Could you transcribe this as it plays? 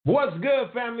What's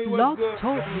good, family? What's Blog good,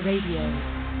 Talk family? Radio.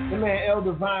 The man El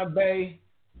Divine Bay.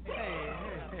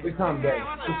 We come back.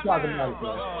 Let's talk about it, man.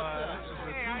 This is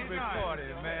a big party,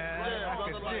 man. I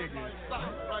can dig it.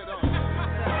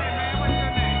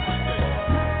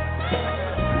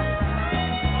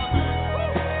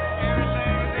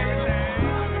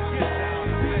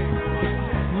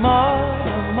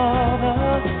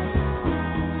 Mother,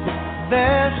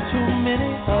 there's too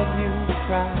many of you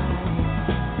crying.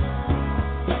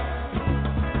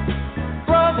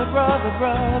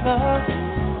 Brother,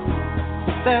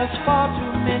 there's far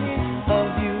too many of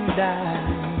you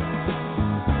dying.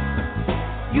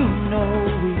 You know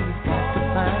we've got to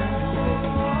find a way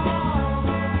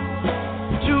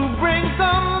to bring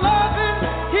some loving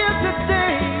here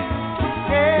today.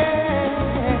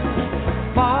 Yeah.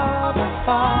 Father,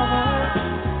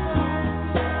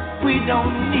 we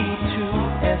don't need to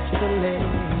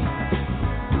escalate.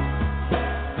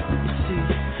 You see,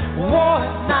 war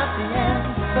is not the answer.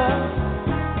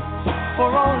 For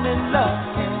only love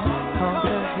can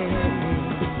conquer hate.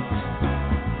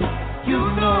 You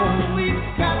know we've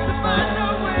got to find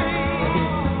a way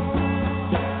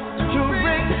to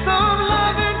bring some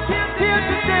love here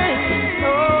today.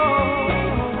 Oh,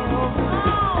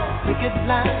 picket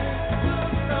line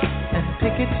and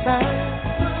picket sign.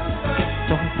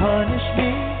 Don't punish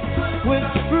me with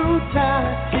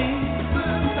brutality.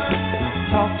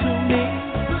 Talk to me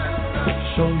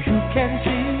so you can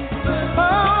see.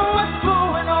 Oh, what's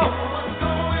going on?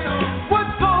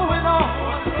 What's going on?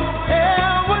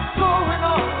 Yeah, what's going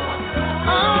on?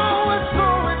 Oh, what's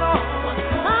going on?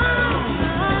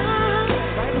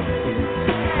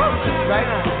 Right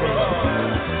on. Right on.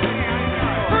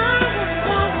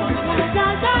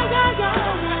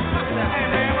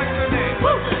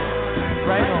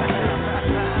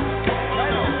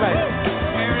 Right on.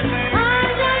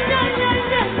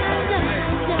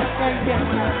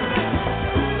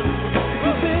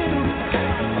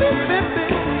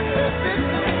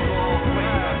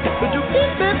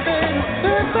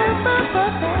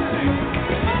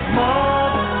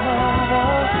 Mother,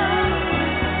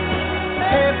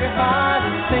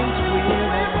 everybody thinks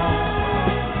we're at home.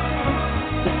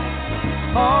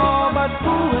 Oh, but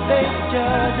who are they to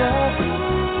judge us?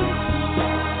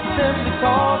 Simply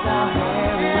cause our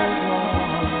hair is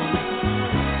long.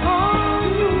 Oh,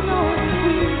 you know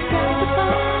we've got to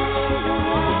find a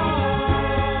way.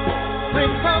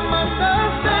 Bring some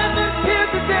understanding here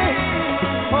today.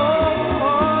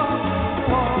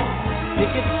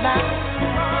 Pick it loud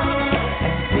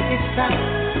and pick it sound.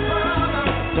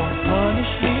 Don't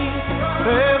punish me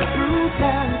with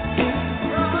brutality.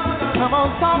 Come on,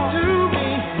 talk to me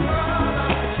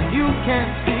so you can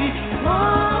see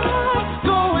what's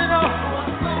going on.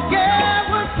 Yeah,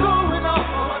 what's going on?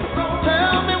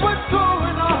 Tell me what's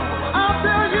going on. I'll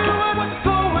tell you what's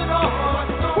going on.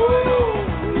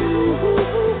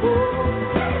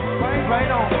 Right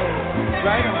on,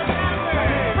 right on.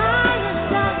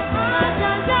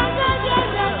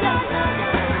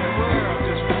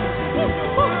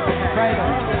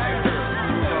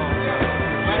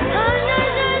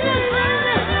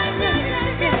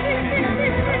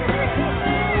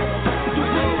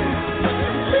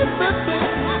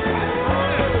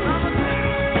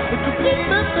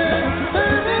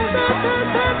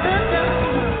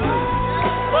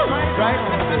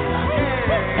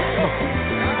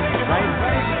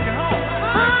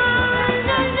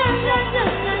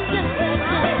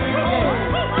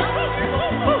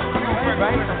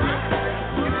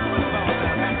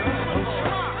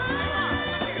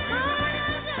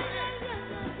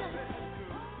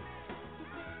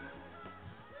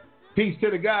 Peace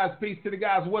to the guys, peace to the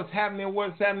guys. What's happening?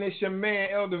 It's your man,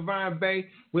 El Divine Bay.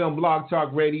 We're on Blog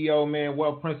Talk Radio, man.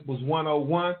 Wealth Principles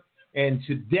 101. And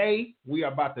today, we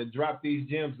are about to drop these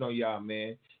gems on y'all,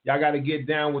 man. Y'all got to get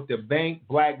down with the Bank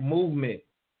Black movement.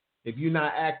 If you're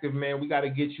not active, man, we got to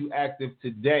get you active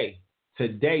today.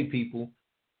 Today, people.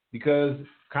 Because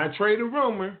contrary to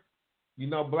rumor, you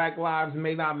know, black lives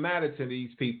may not matter to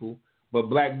these people, but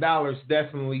black dollars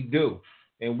definitely do.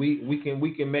 And we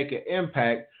can make an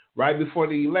impact right before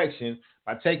the election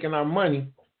by taking our money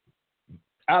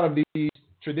out of these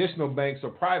traditional banks or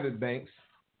private banks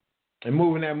and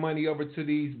moving that money over to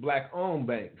these black-owned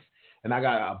banks. And I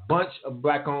got a bunch of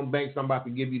black-owned banks I'm about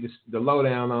to give you the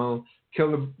lowdown on.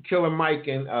 Killer Mike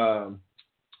and a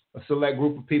select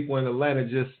group of people in Atlanta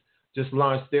just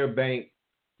launched their bank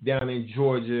down in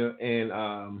Georgia,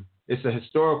 and it's a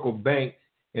historical bank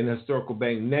and a historical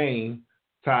bank name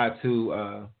tied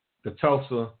to the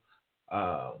Tulsa,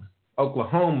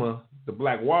 Oklahoma, the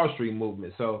Black Wall Street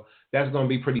movement. So that's going to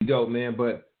be pretty dope, man.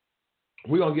 But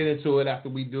we're going to get into it after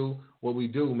we do what we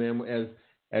do, man.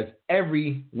 As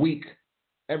every week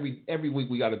we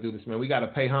got to do this, man. We got to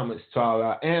pay homage to all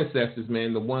our ancestors,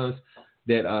 man. The ones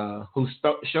that whose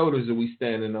shoulders are we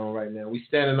standing on right now? We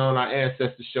standing on our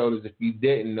ancestors' shoulders. If you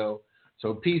didn't know,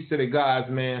 so peace to the gods,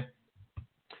 man.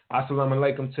 Assalamu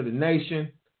alaikum to the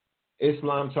nation.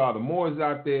 Islam to all the Moors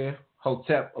out there.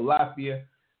 Hotep Alafia.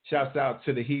 Shouts out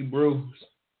to the Hebrews.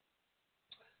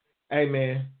 Hey,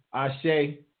 man.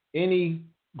 Ashe. Any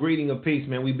greeting of peace,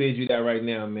 man. We bid you that right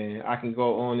now, man. I can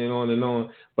go on and on and on,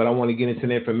 but I want to get into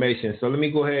the information. So let me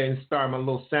go ahead and start my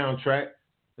little soundtrack.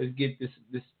 Let's get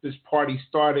this party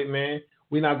started, man.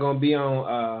 We're not going to be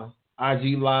on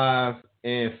IG Live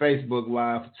and Facebook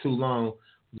Live for too long.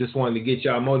 Just wanted to get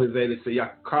y'all motivated so y'all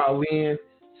can call in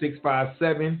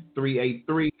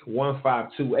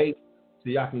 657-383-1528 so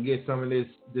y'all can get some of this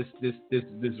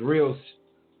real.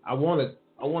 I want to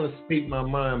speak my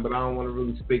mind, but I don't want to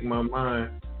really speak my mind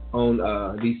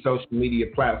on these social media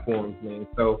platforms, man.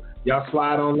 So y'all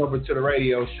slide on over to the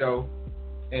radio show,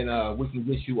 and we can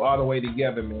get you all the way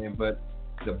together, man. But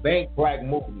the Bank Black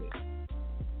movement,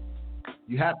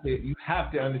 you have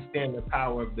to understand the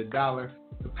power of the dollar,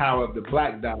 the power of the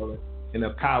black dollar, and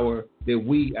the power that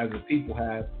we as a people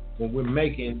have when we're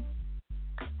making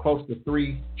close to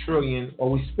 $3 trillion,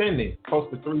 or we're spending close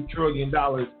to $3 trillion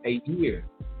a year.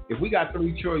 If we got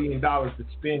 $3 trillion to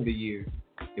spend a year,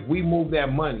 if we move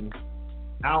that money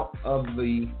out of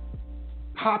the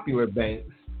popular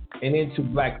banks and into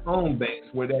black-owned banks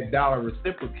where that dollar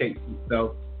reciprocates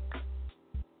itself,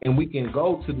 and we can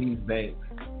go to these banks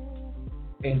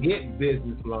and get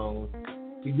business loans,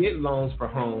 to get loans for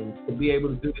homes, to be able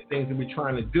to do the things that we're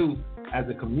trying to do as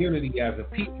a community, as a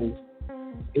people,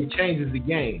 it changes the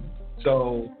game.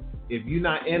 So if you're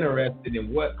not interested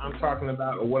in what I'm talking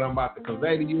about or what I'm about to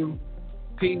convey to you,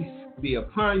 peace be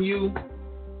upon you.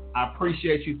 I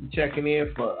appreciate you for checking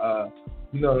in for a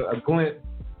glimpse,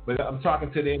 but I'm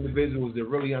talking to the individuals that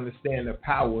really understand the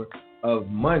power of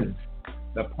money,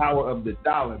 the power of the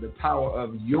dollar, the power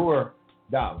of your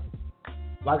dollar.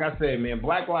 Like I said, man,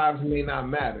 black lives may not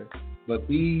matter, but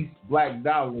these black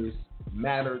dollars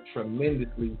matter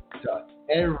tremendously to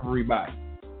everybody.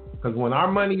 Because when our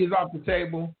money is off the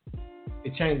table,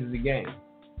 it changes the game.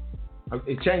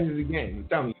 It changes the game. I'm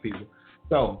telling you, people.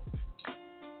 So,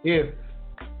 if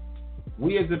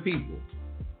we as a people,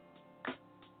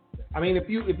 I mean, if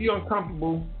you're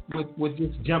uncomfortable with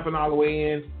just jumping all the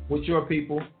way in with your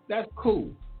people, that's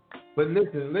cool. But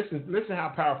listen how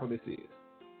powerful this is.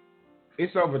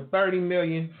 It's over 30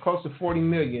 million, close to 40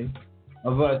 million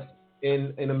of us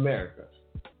in America.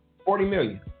 40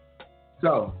 million.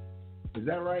 So, is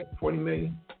that right? 40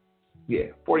 million?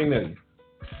 Yeah, 40 million.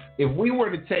 If we were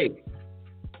to take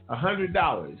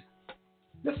 $100,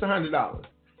 just $100,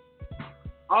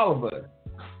 all of us,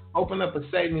 open up a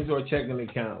savings or a checking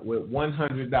account with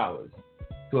 $100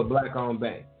 to a black-owned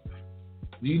bank,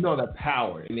 do you know the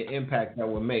power and the impact that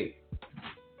would make?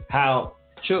 How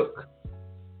shook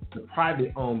the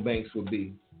private-owned banks will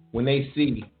be when they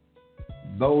see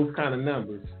those kind of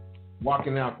numbers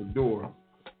walking out the door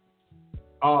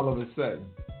all of a sudden.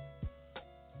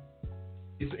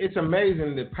 It's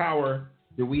amazing the power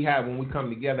that we have when we come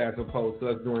together as opposed to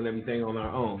us doing everything on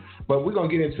our own. But we're going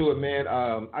to get into it, man.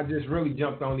 I just really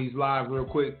jumped on these lives real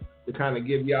quick to kind of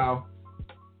give y'all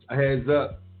a heads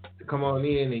up to come on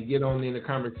in and get on in the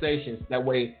conversations. That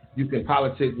way you can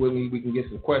politic with me. We can get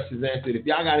some questions answered. If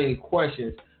y'all got any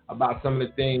questions about some of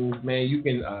the things, man, you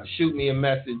can shoot me a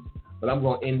message. But I'm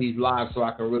going to end these lives so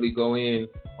I can really go in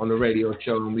on the radio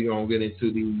show, and we're going to get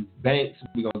into these banks.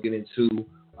 We're going to get into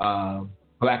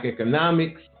black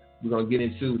economics. We're going to get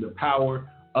into the power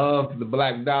of the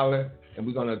black dollar, and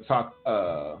we're going to talk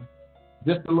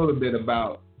just a little bit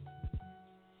about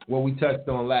what we touched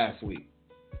on last week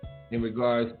in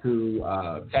regards to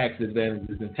tax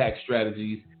advantages and tax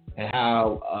strategies, and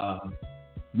how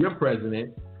your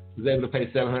president was able to pay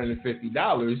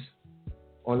 $750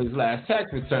 on his last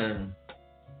tax return.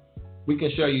 We can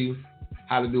show you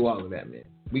how to do all of that, man.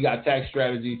 We got tax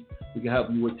strategies. We can help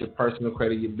you with your personal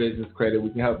credit, your business credit. We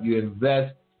can help you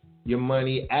invest your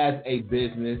money as a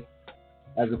business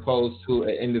as opposed to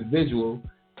an individual.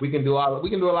 We can do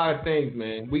a lot of things,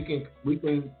 man. We can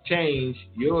change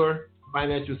your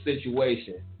financial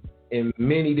situation in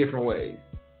many different ways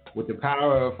with the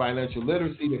power of financial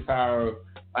literacy, the power of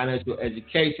financial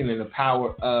education, and the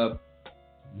power of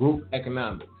group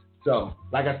economics. So,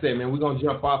 like I said, man, we're going to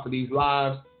jump off of these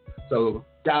lives. So,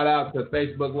 shout out to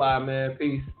Facebook Live, man.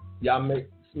 Peace. Y'all make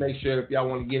sure if y'all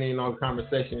want to get in on the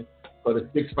conversation, go to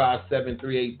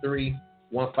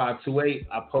 657-383-1528.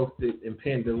 I posted and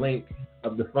pinned the link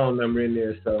of the phone number in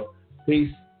there. So,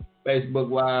 peace. Facebook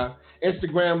Live,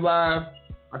 Instagram Live.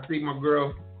 I see my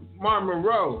girl, Mar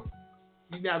Monroe.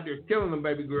 You out there killing them,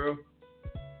 baby girl.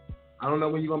 I don't know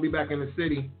when you're going to be back in the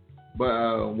city,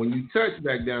 but when you touch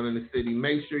back down in the city,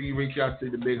 make sure you reach out to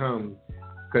the big homies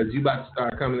because you about to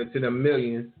start coming into the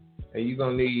millions, and you're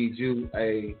going to need you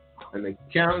an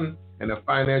accountant and a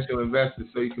financial investor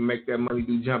so you can make that money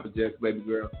do jumper jacks, baby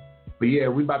girl. But yeah,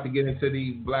 we about to get into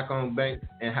these black-owned banks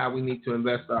and how we need to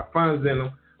invest our funds in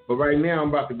them. But right now, I'm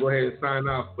about to go ahead and sign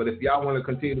off. But if y'all want to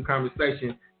continue the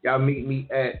conversation, y'all meet me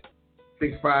at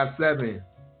 657-383-1528,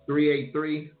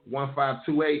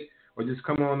 or just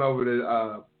come on over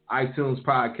to iTunes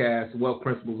podcast, Wealth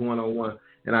Principles 101,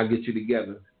 and I'll get you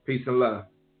together. Peace and love.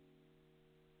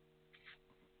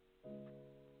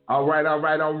 All right.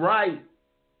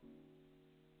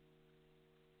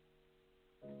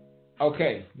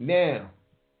 Okay, now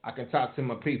I can talk to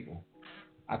my people.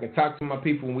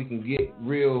 And we can get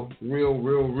real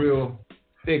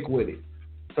thick with it.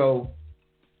 So,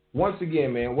 once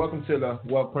again, man, welcome to the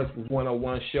Wealth Principles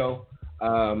 101 show.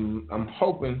 I'm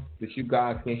hoping that you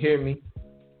guys can hear me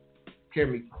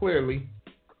clearly,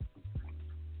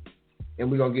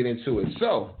 and we're going to get into it.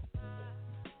 So,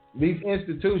 these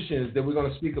institutions that we're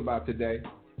going to speak about today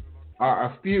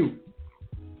are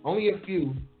only a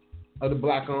few of the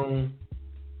black-owned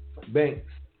banks.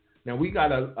 Now, we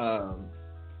got a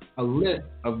list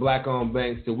of black-owned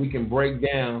banks that we can break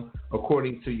down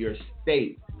according to your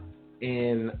state,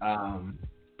 and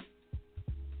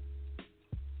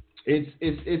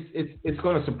it's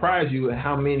going to surprise you at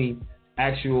how many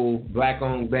actual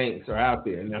black-owned banks are out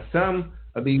there. Now, some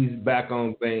of these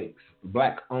black-owned banks,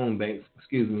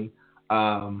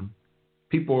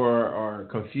 people are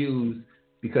confused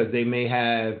because they may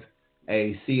have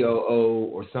a COO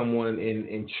or someone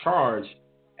in charge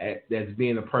that's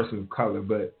being a person of color.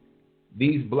 But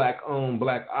these black-owned,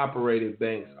 black-operated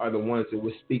banks are the ones that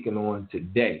we're speaking on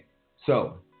today.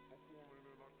 So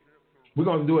we're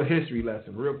going to do a history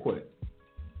lesson real quick.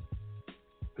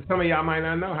 Some of y'all might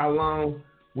not know how long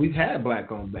we've had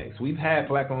black-owned banks. We've had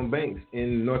black-owned banks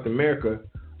in North America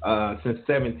since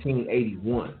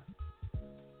 1781.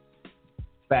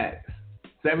 Facts.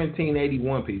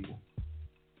 1781, people.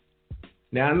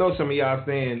 Now, I know some of y'all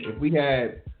saying if we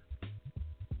had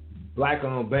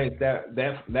black-owned banks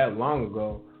that long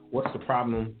ago, what's the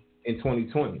problem in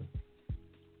 2020?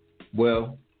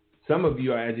 Well, some of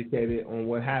you are educated on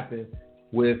what happened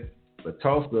with the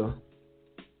Tulsa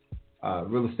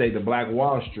real estate, the Black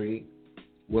Wall Street,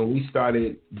 when we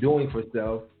started doing for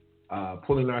self,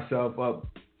 pulling ourselves up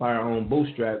by our own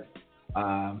bootstraps,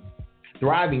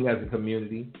 thriving as a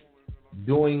community,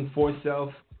 doing for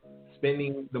self,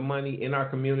 spending the money in our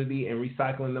community and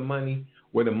recycling the money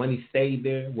where the money stayed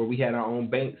there, where we had our own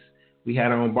banks, we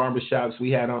had our own barbershops, we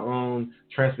had our own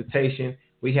transportation,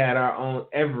 we had our own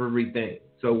everything.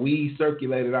 So we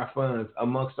circulated our funds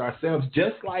amongst ourselves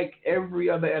just like every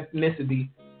other ethnicity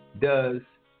does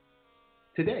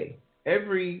today.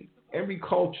 Every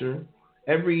culture,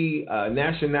 every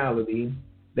nationality,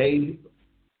 they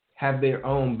have their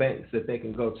own banks that they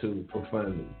can go to for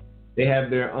funding. They have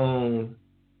their own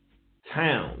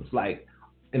towns. Like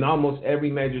in almost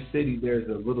every major city, there's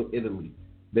a Little Italy.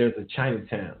 There's a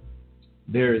Chinatown.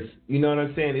 There's, you know what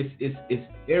I'm saying? It's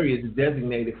areas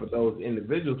designated for those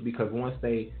individuals because once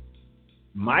they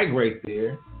migrate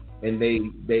there and they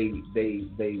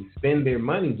spend their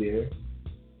money there,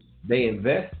 they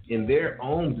invest in their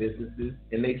own businesses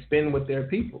and they spend with their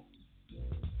people.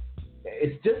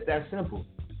 It's just that simple.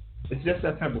 It's just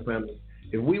that simple, family.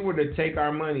 If we were to take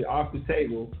our money off the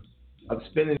table of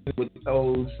spending it with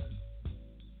those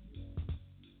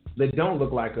that don't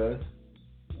look like us,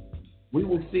 we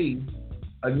will see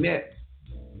a net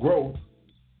growth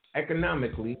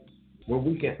economically where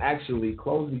we can actually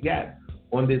close the gap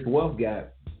on this wealth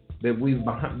gap that we've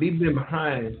been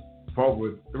behind for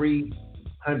over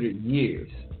 300 years.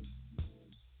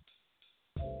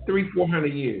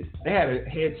 300-400 years. They had a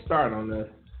head start on us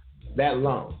that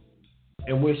long.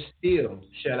 And we're still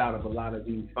shut out of a lot of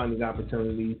these funding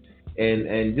opportunities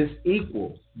and just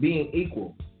being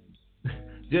equal.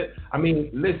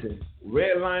 Listen,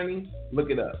 redlining, look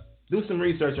it up. Do some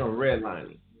research on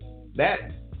redlining.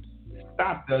 That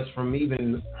stopped us from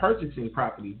even purchasing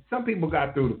property. Some people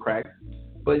got through the cracks,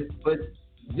 but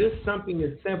just something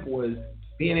as simple as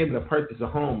being able to purchase a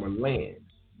home or land.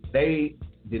 They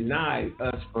denied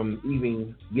us from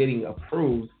even getting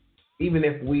approved, even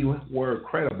if we were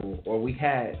credible or we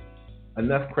had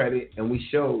enough credit and we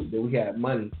showed that we had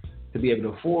money to be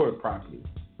able to afford property.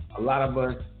 A lot of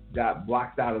us got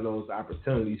blocked out of those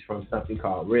opportunities from something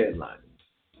called redlining.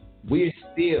 We're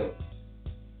still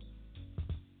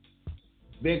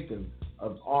victims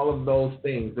of all of those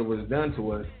things that was done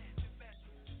to us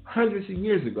hundreds of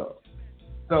years ago.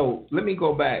 So let me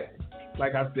go back.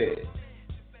 Like I said,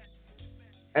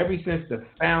 ever since the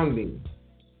founding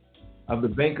of the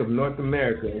Bank of North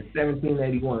America in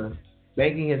 1781,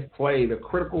 banking has played a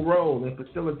critical role in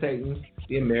facilitating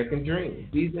the American dream.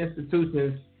 These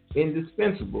institutions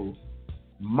indispensable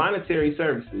monetary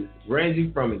services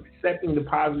ranging from accepting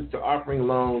deposits to offering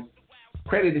loans.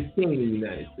 Credit is king in the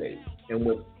United States, and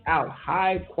without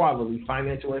high-quality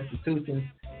financial institutions,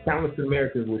 countless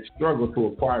Americans would struggle to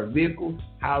acquire vehicles,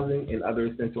 housing, and other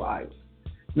essential items.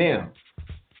 Now,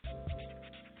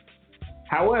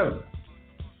 however,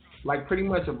 like pretty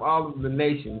much of all of the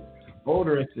nation's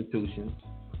older institutions,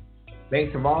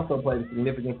 banks have also played a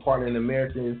significant part in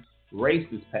America's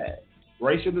racist past.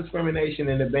 Racial discrimination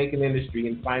in the banking industry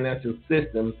and financial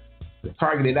system that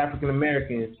targeted African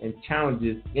Americans and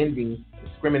challenges ending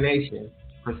discrimination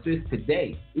persist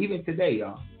today. Even today,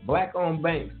 y'all. Black-owned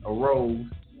banks arose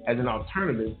as an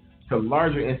alternative to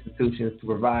larger institutions to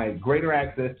provide greater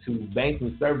access to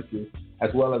banking services as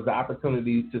well as the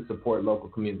opportunities to support local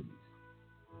communities.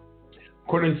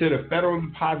 According to the Federal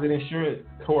Deposit Insurance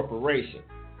Corporation,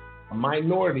 a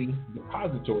minority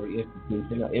depository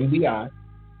institution, or MDI,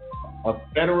 a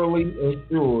federally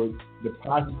insured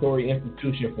depository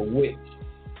institution for which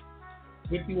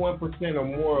 51% or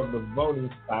more of the voting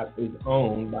stock is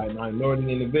owned by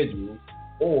minority individuals,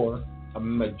 or a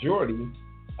majority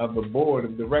of the board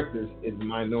of directors is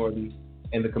minority,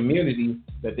 and the community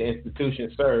that the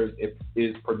institution serves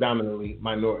is predominantly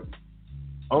minority.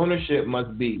 Ownership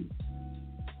must be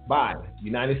by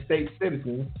United States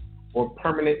citizens or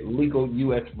permanent legal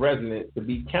U.S. residents to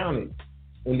be counted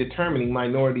in determining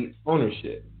minority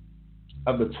ownership.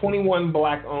 Of the 21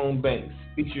 black-owned banks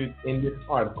featured in this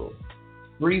article,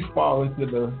 3 fall into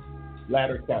the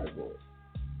latter category.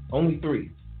 Only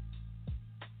 3.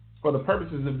 For the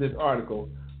purposes of this article,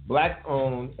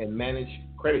 black-owned and managed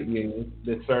credit unions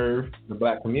that serve the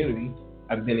black community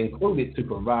have been included to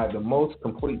provide the most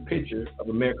complete picture of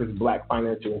America's black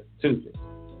financial institutions.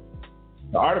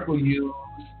 The article uses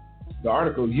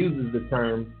the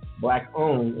term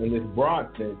black-owned in this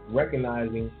broad sense,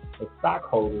 recognizing that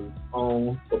stockholders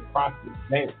own for-profit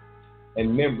banks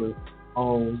and members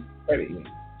own credit unions.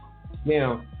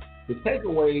 Now, the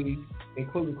takeaways,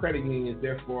 including credit unions,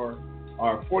 therefore,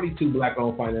 are 42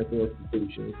 black-owned financial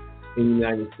institutions in the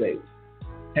United States.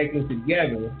 Taken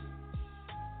together,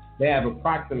 they have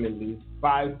approximately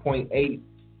 $5.8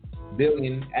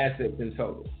 billion assets in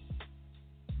total.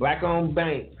 Black-owned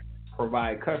banks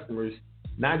provide customers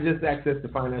not just access to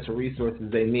financial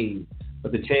resources they need,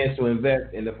 but the chance to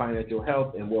invest in the financial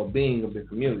health and well-being of their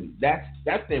community. That's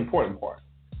the important part.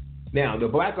 Now, the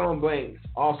black-owned banks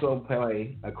also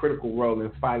play a critical role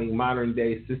in fighting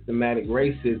modern-day systematic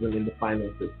racism in the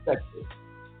financial sector.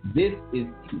 This is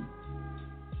key.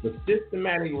 The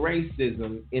systematic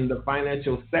racism in the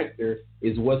financial sector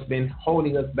is what's been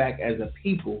holding us back as a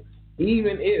people,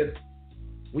 even if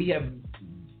we have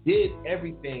did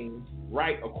everything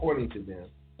right according to them.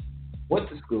 Went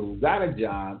to school, got a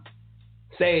job,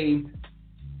 saved,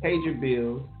 paid your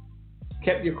bills,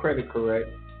 kept your credit correct,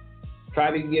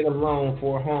 tried to get a loan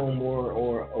for a home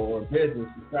or a business,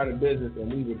 to start a business,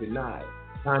 and we were denied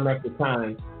time after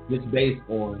time just based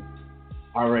on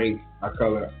our race, our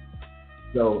color.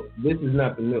 So this is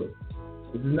nothing new.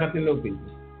 This is nothing new, people.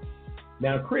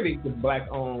 Now, critics of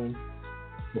black-owned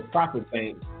for-profit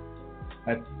banks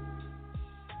have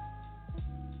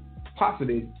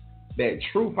posited that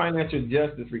true financial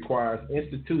justice requires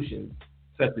institutions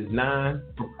such as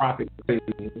non-for-profit credit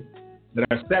unions that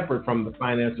are separate from the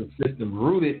financial system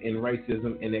rooted in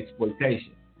racism and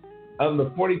exploitation. Of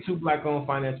the 42 black-owned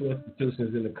financial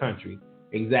institutions in the country,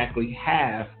 exactly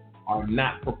half are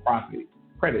not-for-profit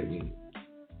credit unions.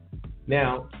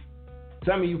 Now,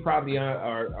 some of you probably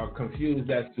are confused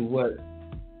as to what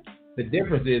the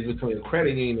difference is between a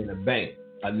credit union and a bank,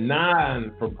 a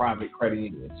non-for-profit credit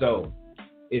union. So,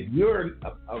 if you're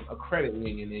a credit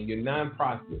union and you're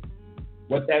non-profit,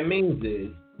 what that means is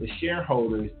the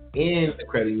shareholders in the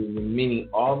credit union, meaning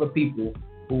all the people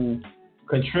who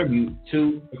contribute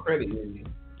to the credit union,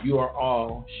 you are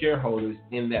all shareholders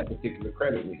in that particular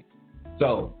credit union.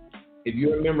 So, if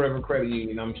you're a member of a credit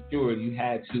union, I'm sure you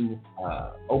had to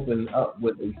open up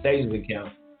with a savings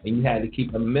account, and you had to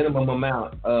keep a minimum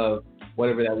amount of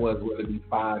whatever that was, whether it be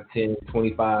 $5, $10,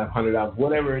 $25, $100,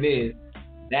 whatever it is.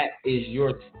 That is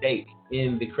your stake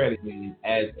in the credit union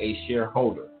as a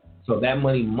shareholder. So that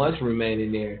money must remain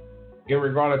in there,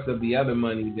 irregardless of the other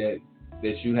money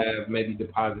that you have maybe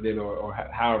deposited or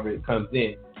however it comes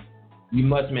in. you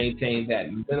must maintain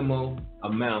that minimal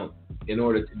amount in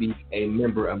order to be a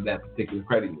member of that particular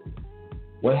credit union.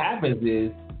 What happens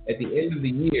is, at the end of the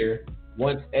year,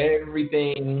 once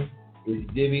everything is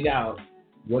divvied out,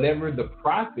 whatever the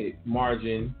profit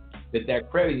margin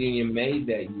that credit union made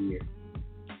that year,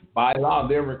 by law,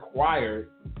 they're required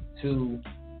to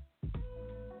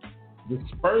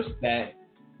disperse that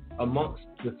amongst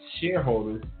the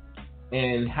shareholders.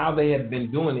 And how they have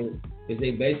been doing it is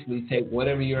they basically take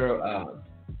whatever your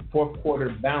fourth quarter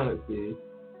balance is,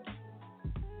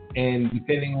 and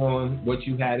depending on what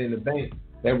you had in the bank,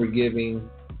 they were giving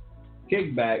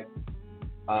kickback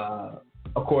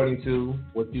according to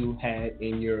what you had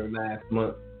in your last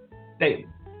month statement.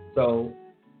 So,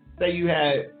 say you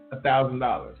had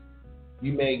 $1,000,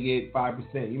 you may get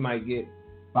 5%. You might get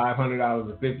 $500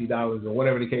 or $50 or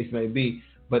whatever the case may be,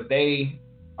 but they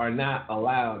are not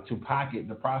allowed to pocket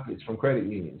the profits from credit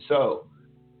unions. So,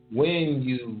 when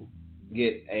you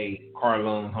get a car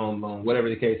loan, home loan, whatever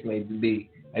the case may be,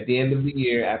 at the end of the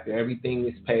year, after everything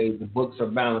is paid, the books are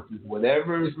balances,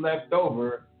 whatever is left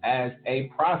over as a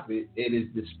profit, it is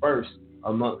dispersed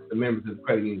amongst the members of the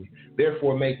credit union,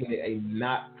 therefore making it a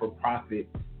not-for-profit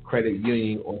credit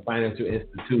union or financial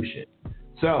institution.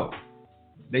 So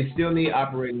they still need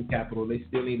operating capital. They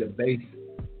still need a base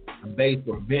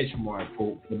or benchmark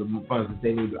for the funds that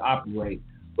they need to operate.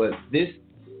 But this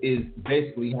is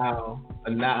basically how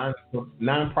a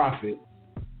non-profit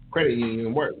credit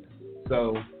union works.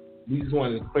 So we just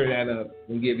wanted to clear that up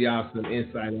and give y'all some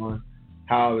insight on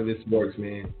how all of this works,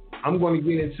 man. I'm going to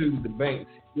get into the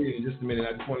banks here in just a minute.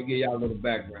 I just want to give y'all a little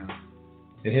background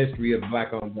and history of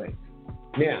black-owned banks.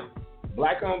 Now,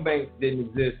 black-owned banks didn't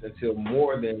exist until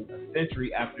more than a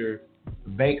century after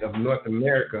the Bank of North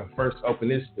America first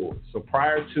opened its doors. So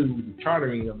prior to the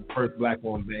chartering of the first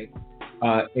black-owned bank,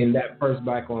 in that first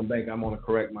black-owned bank, I'm going to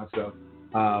correct myself,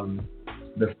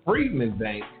 the Freedmen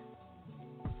Bank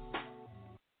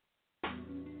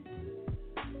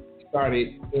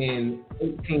started in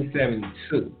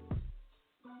 1872,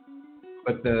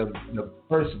 but the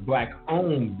first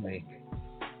black-owned bank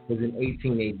was in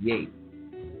 1888.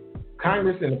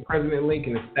 Congress and President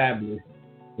Lincoln established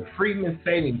the Freedmen's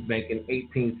Savings Bank in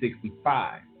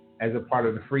 1865 as a part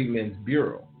of the Freedmen's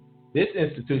Bureau. This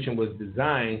institution was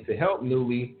designed to help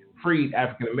newly freed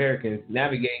African Americans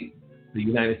navigate the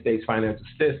United States financial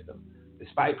system.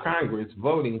 Despite Congress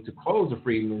voting to close the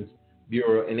Freedmen's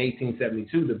Bureau in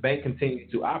 1872, the bank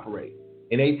continued to operate.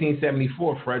 In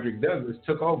 1874, Frederick Douglass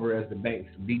took over as the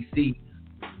bank's D.C.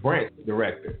 branch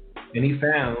director, and he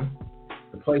found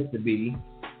the place to be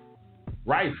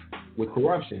rife with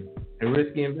corruption and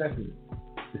risky investments.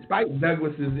 Despite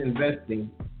Douglass's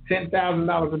investing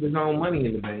 $10,000 of his own money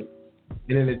in the bank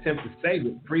in an attempt to save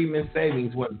it, Freedmen's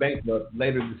Savings went bankrupt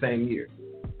later the same year.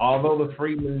 Although the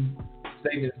Freedmen's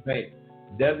Savings Bank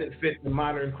doesn't fit the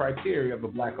modern criteria of a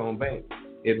black-owned bank,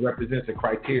 it represents a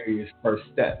criteria's first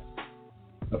step.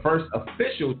 The first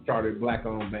official chartered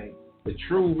black-owned bank, the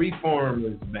True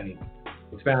Reformers Bank,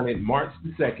 was founded March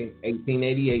 2,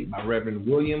 1888 by Reverend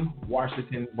William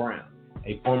Washington Brown,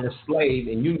 a former slave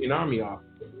and Union Army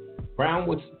officer. Brown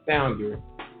was founder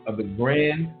of the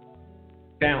Grand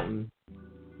Fountain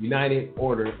United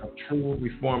Order of True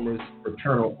Reformers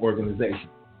Fraternal Organization.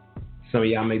 Some of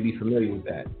y'all may be familiar with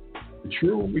that. The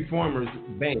True Reformers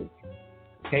Bank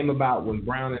came about when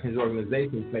Brown and his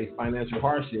organization faced financial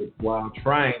hardship while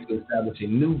trying to establish a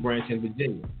new branch in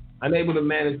Virginia. Unable to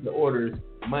manage the order's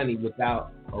money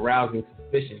without arousing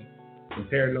suspicion from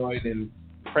paranoid and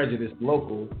prejudiced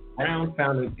locals, Brown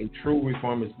founded a True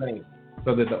Reformers Bank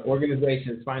so that the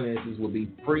organization's finances would be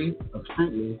free of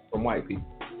scrutiny from white people.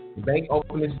 The bank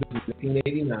opened its doors in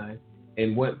 1889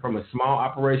 and went from a small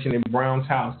operation in Brown's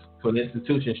house to an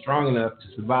institution strong enough to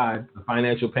survive the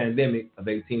financial pandemic of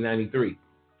 1893.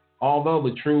 Although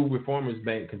the True Reformers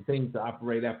Bank continued to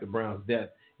operate after Brown's death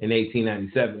in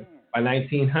 1897, by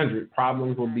 1900,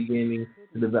 problems were beginning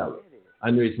to develop.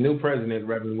 Under its new president,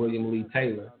 Reverend William Lee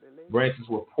Taylor, branches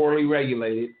were poorly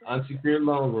regulated, unsecured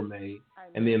loans were made,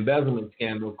 and the embezzlement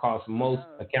scandal cost most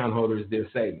account holders their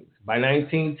savings. By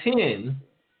 1910,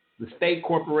 the State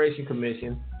Corporation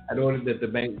Commission had ordered that the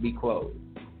bank be closed.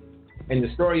 And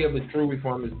the story of the True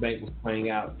Reformers Bank was playing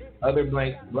out. Other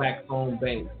black-owned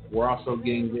banks were also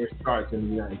getting their starts in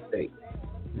the United States.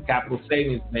 The Capital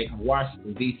Savings Bank of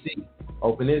Washington, D.C.,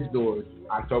 opened its doors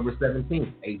October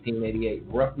 17, 1888,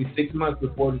 roughly 6 months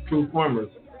before the True Reformers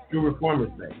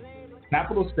Bank.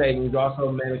 Capital Savings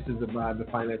also managed to survive the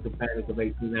financial panic of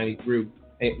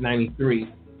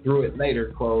 1893 through it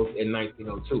later closed in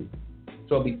 1902.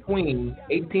 So between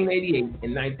 1888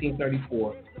 and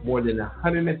 1934, more than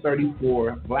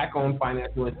 134 black-owned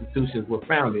financial institutions were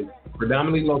founded,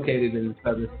 predominantly located in the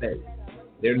southern states.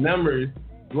 Their numbers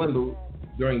dwindled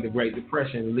during the Great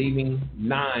Depression, leaving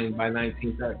 9 by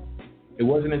 1930. It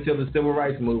wasn't until the Civil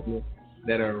Rights Movement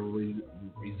that a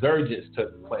resurgence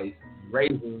took place,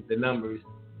 raising the numbers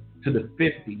to the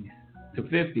 50s to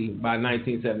 50 by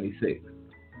 1976.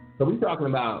 So we're talking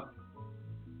about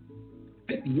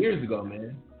 50 years ago,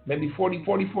 man, maybe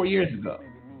 44 years ago.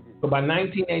 So by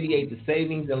 1988, the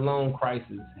savings and loan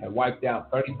crisis had wiped out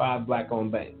 35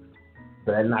 black-owned banks.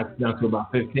 So that knocked down to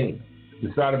about 15.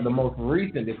 The start of the most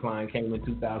recent decline came in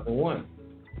 2001.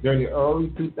 During the early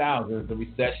 2000s, the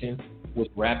recession was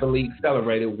rapidly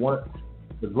accelerated once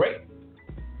the Great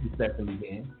Recession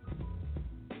began.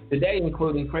 Today,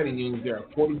 including credit unions, there are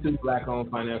 42 black-owned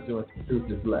financial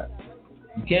institutions left.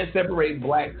 You can't separate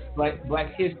black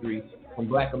history from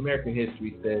Black American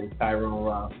history, says Tyrone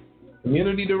Ross,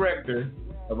 Community Director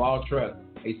of All Trust,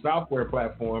 a software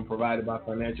platform provided by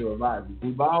financial advisors.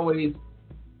 We've always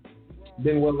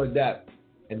been well adapted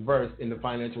and versed in the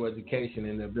financial education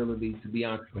and the ability to be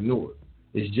entrepreneurs.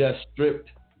 It's just stripped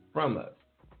from us.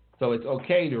 So it's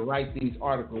okay to write these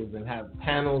articles and have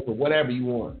panels or whatever you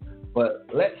want. But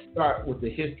let's start with the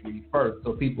history first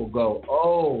so people go,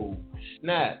 oh,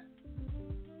 snap.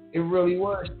 It really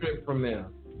was stripped from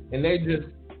them. And they're just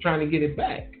trying to get it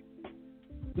back.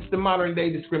 It's the modern day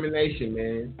discrimination,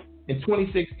 man. In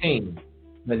 2016,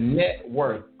 the net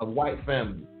worth of white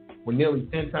families were nearly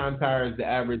 10 times higher as the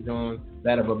average on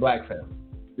that of a black family.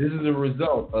 This is a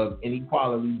result of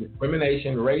inequality,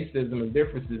 discrimination, racism, and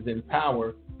differences in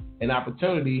power and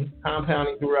opportunity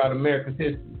compounding throughout America's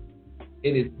history.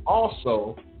 It is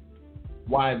also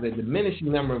why the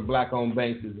diminishing number of black-owned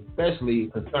banks is especially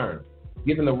a concern,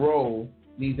 given the role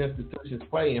these institutions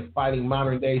play in fighting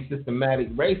modern-day systematic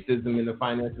racism in the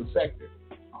financial sector.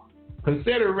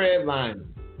 Consider redlining.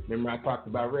 Remember I talked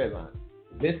about redlining.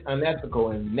 This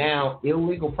unethical and now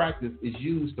illegal practice is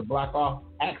used to block off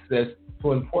access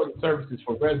to important services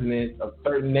for residents of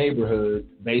certain neighborhoods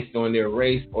based on their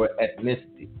race or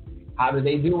ethnicity. How do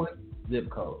they do it? Zip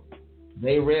code.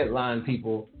 They redline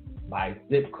people by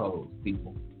zip codes,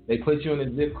 people. They put you in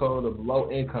a zip code of low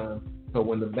income, so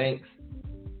when the banks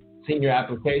seen your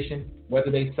application,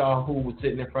 whether they saw who was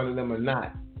sitting in front of them or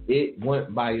not, it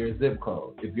went by your zip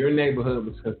code. If your neighborhood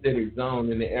was considered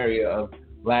zoned in the area of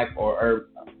black or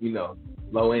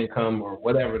low income or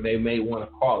whatever they may want to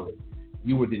call it,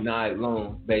 you were denied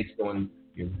loans based on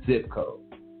your zip code.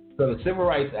 So the Civil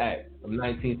Rights Act of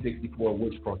 1964,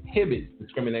 which prohibits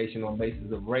discrimination on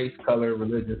basis of race, color,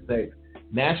 religion, sex,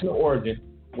 national origin,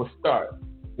 was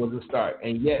a start.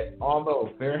 And yet, although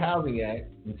Fair Housing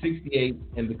Act in 68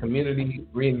 and the Community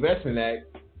Reinvestment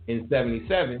Act in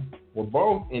 77 were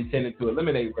both intended to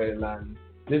eliminate redlining,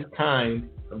 this kind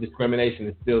of discrimination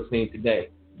is still seen today.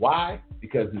 Why?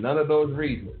 Because none of those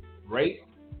reasons, race,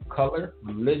 color,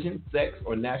 religion, sex,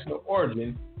 or national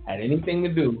origin, had anything to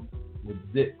do with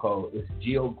zip code. It's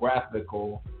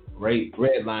geographical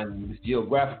redlining. It's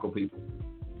geographical, people.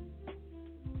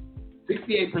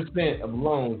 68% of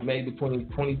loans made between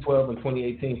 2012 and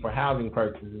 2018 for housing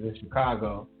purchases in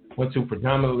Chicago went to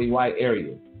predominantly white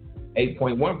areas.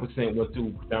 8.1% went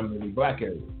to predominantly black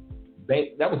areas.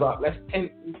 That's 10.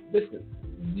 Listen,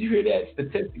 did you hear that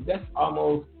statistic? That's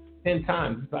almost 10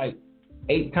 times. It's like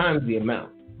 8 times the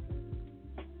amount.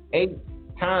 8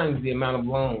 times the amount of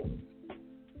loans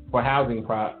for housing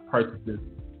purchases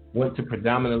went to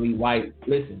predominantly white,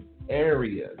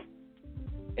 areas.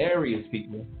 Areas,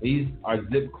 people. These are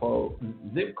zip codes.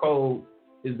 Zip code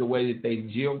is the way that they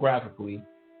geographically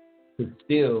could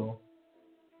still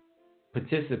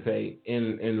participate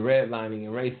in redlining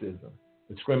and racism,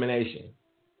 discrimination.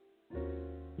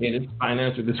 Yeah, this is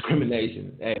financial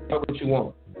discrimination. Hey, know what you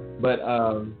want. But,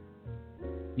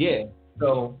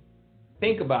 so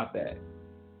think about that.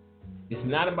 It's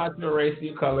not about your race,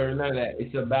 your color, none of that.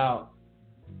 It's about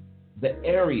the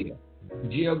area,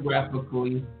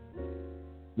 geographically.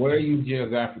 Where are you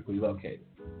geographically located?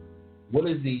 What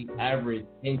is the average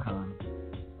income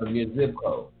of your zip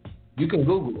code? You can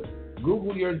Google it.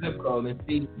 Google your zip code and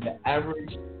see the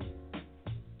average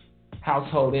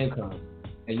household income,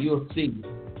 and you'll see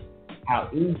how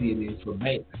easy it is for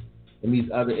banks and these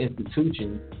other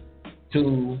institutions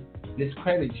to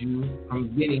discredit you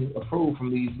from getting approved from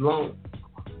these loans,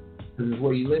 because it's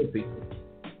where you live, people.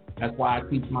 That's why I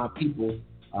teach my people,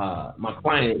 my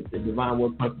clients at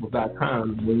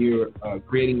DivineWealthPrinciples.com, when you're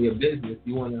creating your business,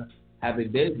 you want to have a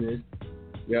business,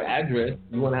 your address,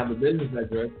 you want to have a business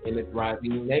address in a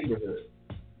thriving neighborhood.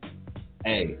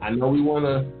 Hey, I know we want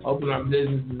to open our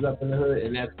businesses up in the hood,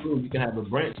 and that's cool. You can have a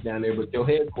branch down there, but your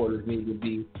headquarters need to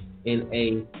be in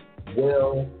a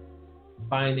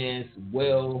well-financed,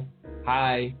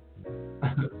 high,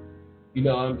 you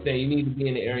know what I'm saying? You need to be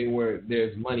in an area where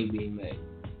there's money being made.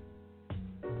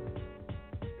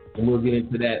 And we'll get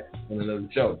into that in another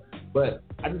show. But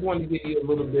I just wanted to give you a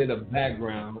little bit of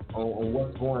background on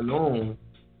what's going on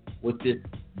with this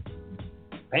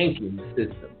banking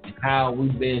system and how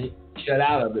we've been shut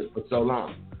out of it for so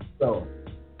long. So,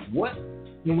 what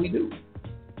can we do?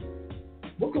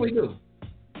 What can we do?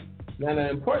 Now, the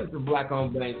importance of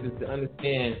black-owned banks is to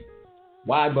understand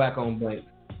why black-owned banks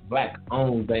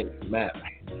matter.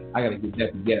 I got to get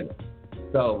that together.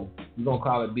 So, we're going to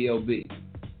call it BOB.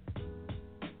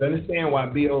 To understand why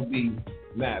BOBs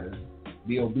matter,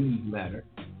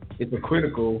 it's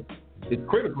critical to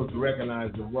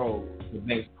recognize the role that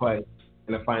banks play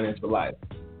in a financial life.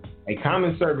 A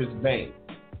common service bank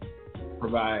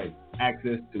provides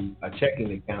access to a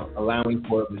checking account, allowing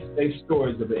for the safe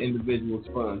storage of an individual's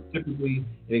funds, typically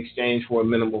in exchange for a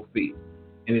minimal fee.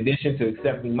 In addition to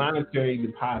accepting monetary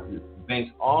deposits,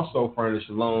 banks also furnish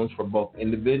loans for both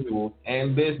individuals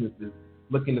and businesses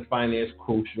looking to finance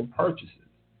crucial purchases.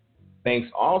 Banks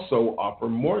also offer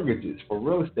mortgages for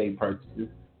real estate purchases.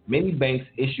 Many banks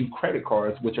issue credit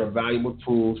cards, which are valuable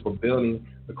tools for building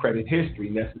the credit history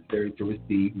necessary to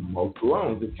receive most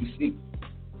loans that you seek.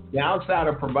 Now, outside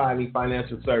of providing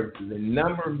financial services, a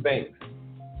number of banks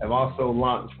have also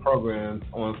launched programs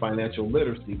on financial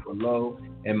literacy for low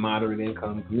and moderate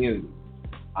income communities.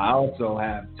 I also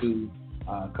have two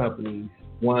companies.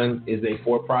 One is a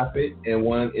for-profit and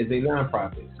one is a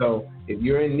non-profit. So if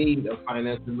you're in need of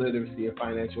financial literacy or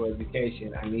financial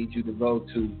education, I need you to go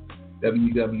to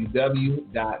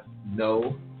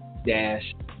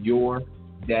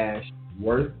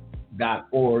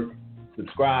www.know-your-worth.org,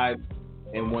 subscribe,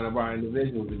 and one of our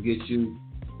individuals will get you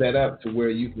set up to where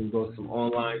you can go some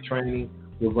online training.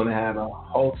 We're going to have a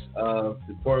host of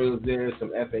tutorials there,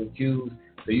 some FAQs,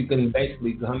 so you can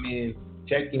basically come in,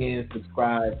 check in,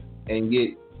 subscribe, and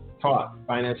get taught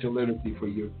financial literacy for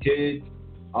your kids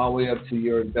all the way up to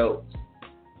your adults,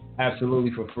 absolutely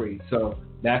for free. So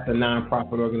that's a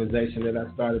nonprofit organization that I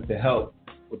started to help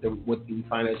with the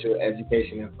financial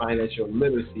education and financial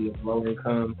literacy of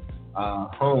low-income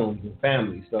homes and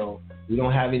families. So we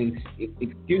don't have any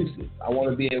excuses. I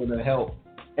want to be able to help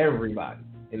everybody.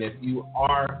 And if you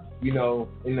are, in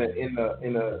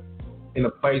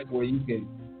a place where you can,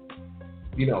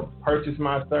 purchase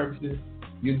my services,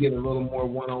 you get a little more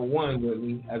one-on-one with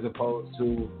me as opposed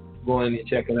to going and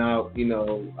checking out,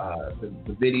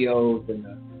 the videos and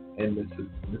the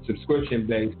subscription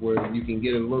base where you can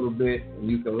get a little bit and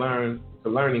you can learn. It's a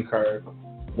learning curve,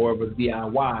 more of a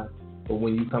DIY. But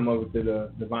when you come over to the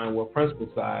Divine Wealth Principle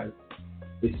side,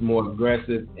 it's more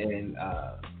aggressive and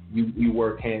you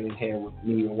work hand in hand with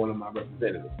me or one of my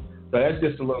representatives. So that's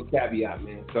just a little caveat,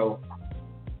 man. So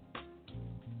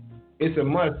it's a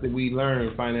must that we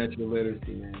learn financial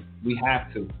literacy, man. We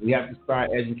have to. We have to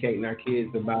start educating our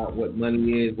kids about what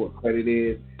money is, what credit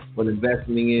is, what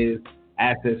investing is,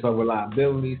 assets over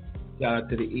liabilities. Shout out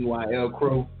to the EYL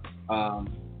crew.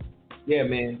 Yeah,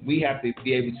 man, we have to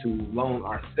be able to loan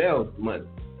ourselves money.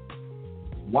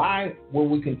 Why will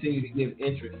we continue to give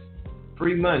interest,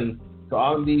 free money to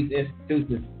all of these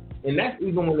institutions? And that's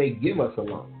even when they give us a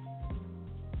loan.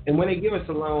 And when they give us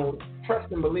a loan,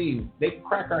 trust and believe, they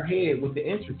crack our head with the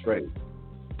interest rate.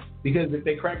 Because if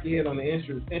they crack your head on the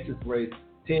interest rate,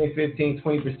 10, 15,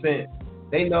 20%,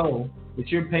 they know that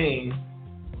you're paying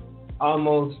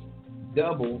almost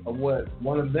double of what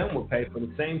one of them would pay for the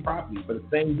same property, for the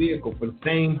same vehicle, for the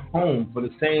same home, for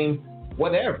the same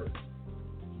whatever.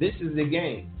 This is the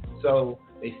game. So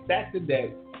they stack the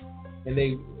deck and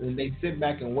they sit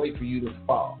back and wait for you to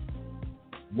fall.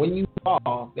 When you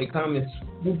fall, they come and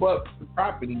swoop up the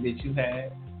property that you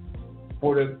had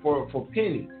for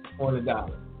pennies on the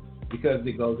dollar because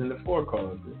it goes into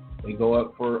foreclosure. They go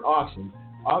up for auction.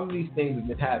 All of these things have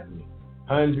been happening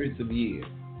hundreds of years.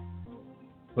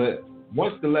 But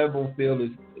once the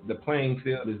playing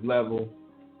field is level,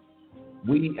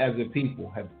 we as a people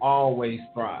have always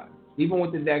thrived, even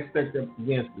with the deck stacked up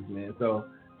against us, man. So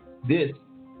this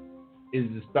is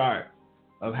the start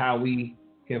of how we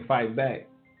can fight back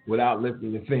without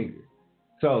lifting the finger.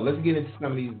 So let's get into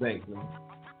some of these banks, man.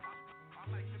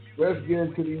 Let's get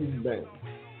into these banks.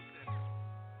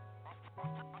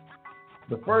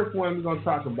 The first one we're going to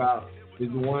talk about is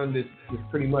the one that's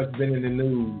pretty much been in the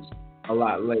news a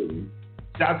lot lately.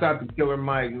 Shouts out to Killer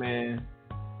Mike, man.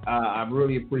 I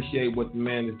really appreciate what the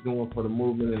man is doing for the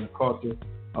movement and the culture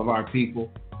of our people.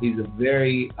 He's a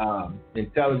very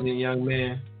intelligent young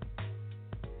man,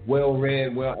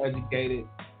 well-read, well-educated.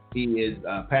 He is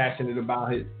passionate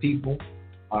about his people.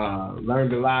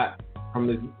 Learned a lot from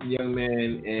this young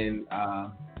man, and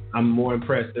I'm more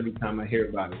impressed every time I hear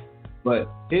about it. But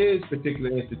his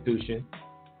particular institution,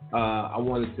 I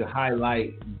wanted to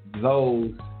highlight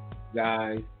those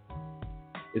guys,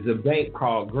 is a bank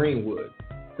called Greenwood.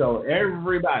 So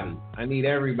everybody, I need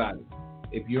everybody.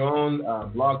 If you're on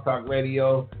Blog Talk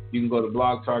Radio, you can go to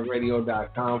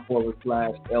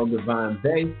blogtalkradio.com/El Divine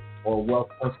Bay or Wealth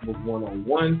Principles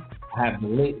 101. I have the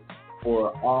link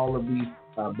for all of these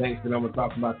banks that I'm going to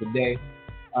talk about today.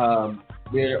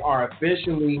 There are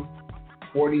officially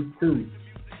 42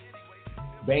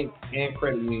 banks and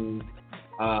credit unions,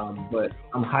 but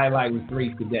I'm highlighting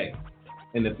 3 today.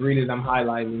 And the 3 that I'm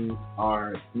highlighting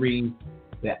are 3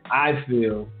 that I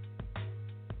feel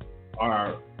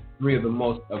are 3 of the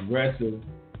most aggressive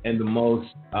and the most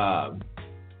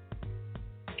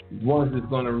ones that's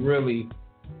going to really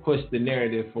push the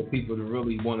narrative for people to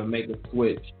really want to make a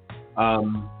switch. But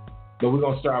we're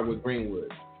going to start with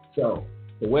Greenwood. So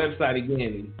the website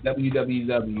again is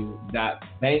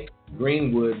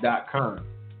www.bankgreenwood.com.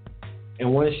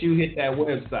 And once you hit that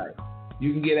website,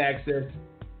 you can get access.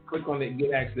 Click on the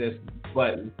Get Access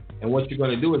button. And what you're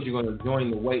going to do is you're going to join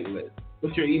the wait list.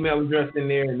 Put your email address in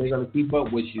there, and they're going to keep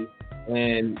up with you.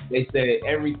 And they said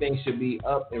everything should be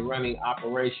up and running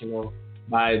operational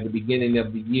by the beginning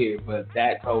of the year, but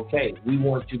that's okay. We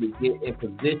want you to get in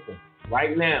position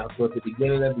right now, so at the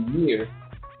beginning of the year,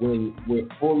 when we're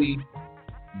fully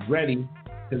ready,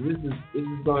 because this is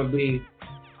going to be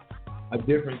a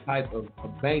different type of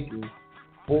banking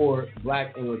for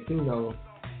Black and Latino.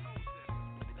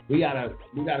 We gotta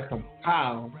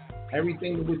compile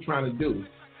everything that we're trying to do.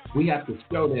 We have to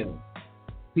show them,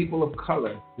 people of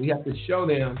color, we have to show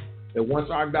them that once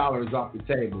our dollar is off the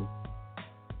table,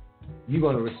 you're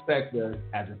going to respect us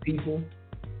as a people,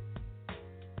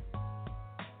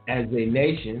 as a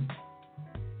nation,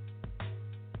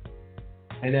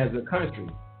 and as a country.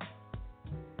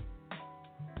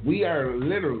 We are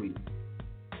literally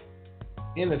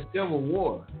in a civil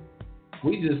war.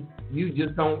 You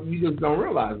just don't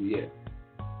realize it yet.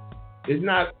 It's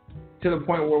not to the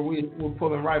point where we're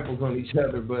pulling rifles on each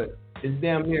other, but it's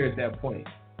damn near at that point.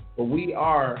 But we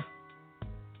are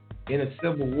in a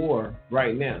civil war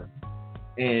right now.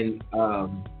 And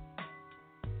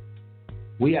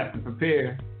we have to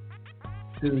prepare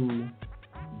to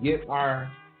get our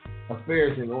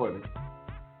affairs in order.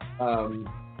 I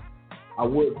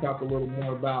would talk a little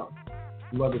more about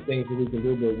some other things that we can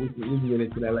do, but we can get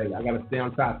into that later. I got to stay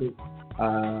on topic.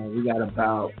 We got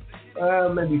about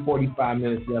maybe 45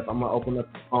 minutes left. I'm going to open up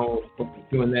the phone for the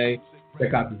Q&A,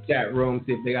 check out the chat room,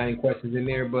 see if they got any questions in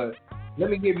there. But let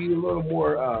me give you a little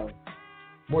more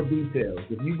details.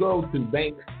 If you go to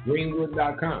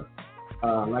bankgreenwood.com,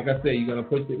 like I said, you're going to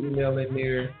put the email in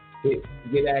there, hit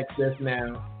Get Access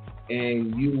Now,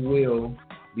 and you will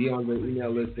be on the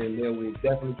email list, and they will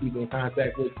definitely keep in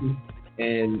contact with you,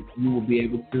 and you will be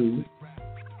able to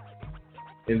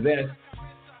invest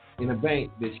in a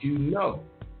bank that you know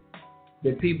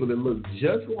that people that look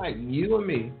just like you and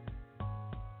me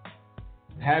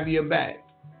have your back.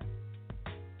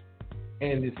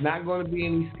 And it's not going to be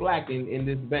any slacking in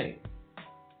this bank.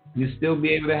 You'll still be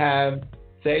able to have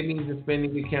savings and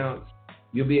spending accounts.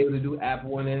 You'll be able to do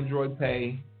Apple and Android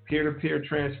Pay, peer-to-peer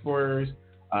transfers,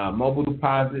 mobile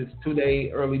deposits,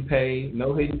 2-day early pay,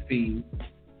 no hidden fees,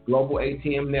 global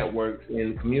ATM networks,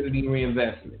 and community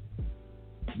reinvestment.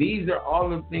 These are all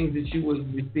the things that you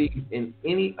would receive in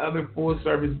any other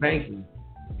full-service banking.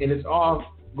 And it's all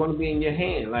going to be in your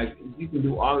hand. Like, you can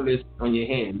do all of this on your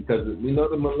hand, because we know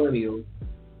the millennials,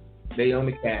 they own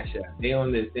the Cash App, they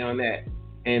own this, they own that.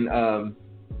 And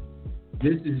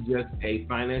this is just a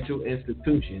financial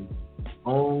institution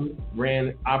owned,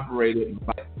 ran, operated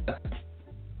by us.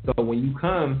 So when you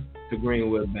come to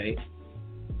Greenwood Bank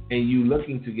and you're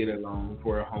looking to get a loan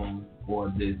for a home or a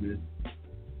business,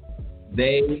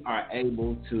 they are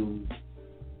able to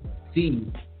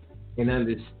see and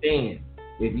understand.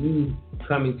 If you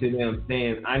coming to them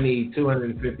saying, I need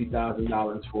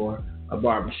 $250,000 for a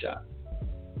barbershop,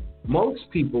 most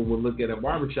people will look at a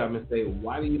barbershop and say,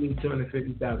 why do you need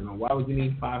 $250,000? Or why would you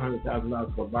need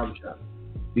 $500,000 for a barbershop?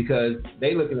 Because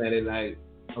they looking at it like,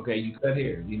 okay, you cut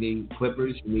hair, you need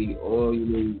clippers, you need oil, you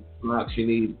need locks,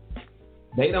 they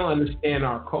don't understand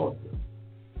our culture.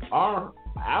 Our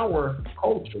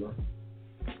culture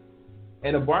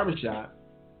at a barbershop,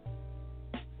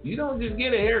 you don't just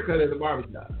get a haircut at a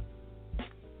barbershop.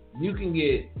 You can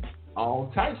get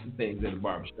all types of things at a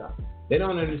barbershop. They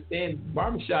don't understand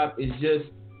barbershop is just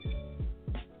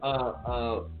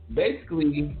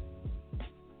basically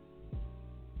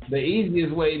the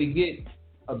easiest way to get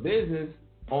a business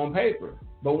on paper.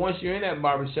 But once you're in that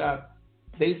barbershop,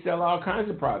 they sell all kinds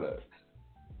of products.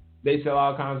 They sell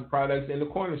all kinds of products in the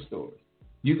corner stores.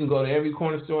 You can go to every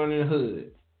corner store in the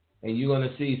hood, and you're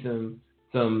gonna see some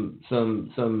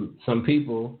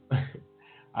people.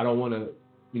 I don't want to,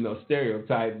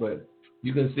 stereotype, but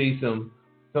you can see some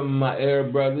of my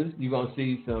Arab brothers. You're gonna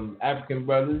see some African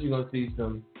brothers. You're gonna see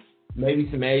maybe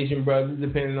some Asian brothers,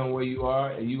 depending on where you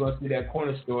are, and you're gonna see that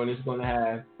corner store, and it's gonna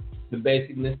have the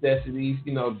basic necessities,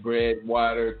 bread,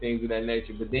 water, things of that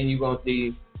nature. But then you're gonna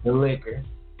see the liquor.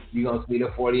 You're going to see the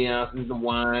 40 ounces of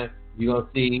wine. You're going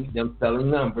to see them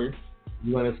selling numbers.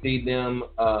 You're going to see them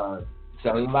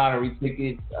selling lottery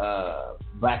tickets,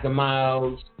 Black and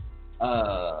Miles,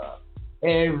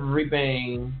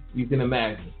 everything you can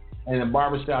imagine. And the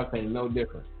barbershop ain't no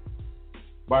different.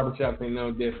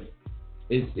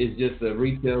 It's just a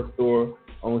retail store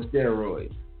on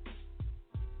steroids.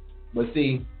 But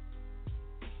see,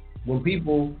 when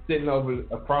people sitting over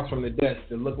across from the desk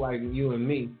that look like you and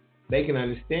me, they can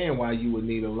understand why you would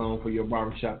need a loan for your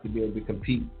barbershop to be able to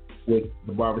compete with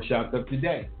the barbershops of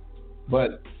today.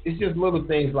 But it's just little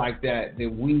things like that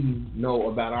we know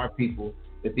about our people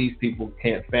that these people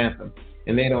can't fathom.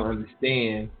 And they don't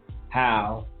understand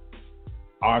how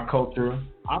our culture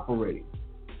operates.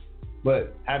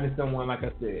 But having someone, like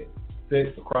I said,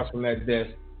 sit across from that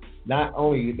desk, not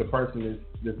only the person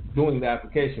that's doing the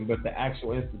application, but the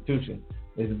actual institution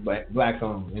is black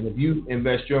owned. And if you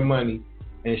invest your money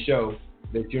and show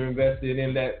that you're invested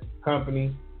in that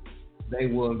company, they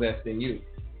will invest in you.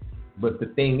 But the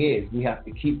thing is, we have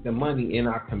to keep the money in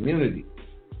our community.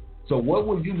 So what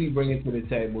would you be bringing to the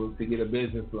table to get a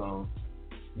business loan?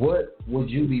 What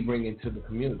would you be bringing to the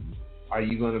community? Are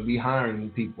you going to be hiring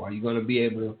people? Are you going to be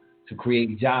able to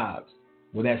create jobs?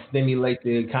 Will that stimulate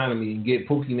the economy and get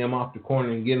Pookie them off the corner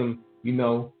and get them,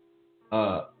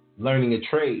 learning a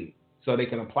trade so they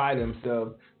can apply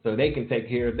themselves so they can take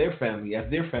care of their family as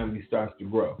their family starts to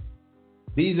grow?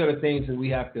 These are the things that we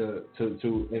have to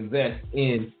invest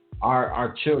in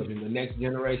our children, the next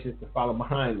generations to follow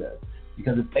behind us.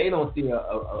 Because if they don't see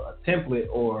a template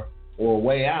or a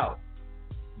way out,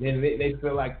 then they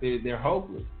feel like they're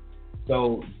hopeless.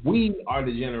 So we are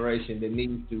the generation that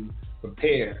needs to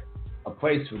prepare a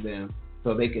place for them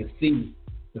so they can see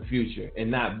the future and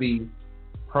not be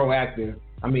reactive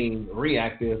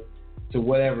to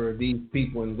whatever these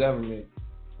people in government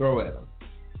throw at them.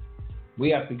 We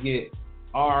have to get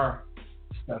our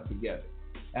stuff together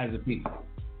as a people,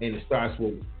 and it starts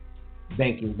with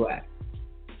banking black.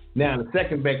 Now, the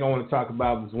second bank I want to talk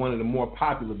about is one of the more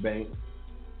popular banks.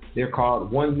 They're called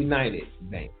One United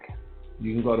Bank.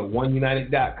 You can go to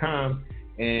oneunited.com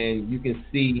and you can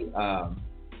see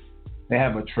they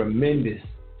have a tremendous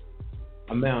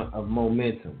amount of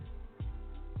momentum.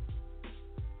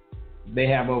 They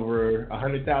have over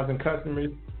 100,000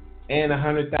 customers and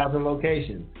 100,000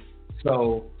 locations.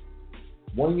 So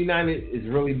One United has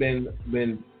really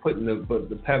been putting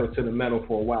the pedal to the metal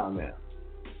for a while now.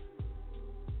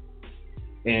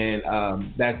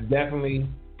 And that's definitely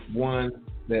one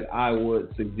that I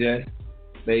would suggest.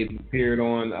 They've appeared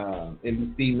on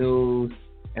NBC News,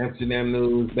 Amsterdam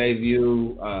News,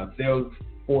 Bayview,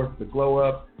 Salesforce, The Glow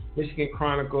Up, Michigan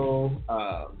Chronicle,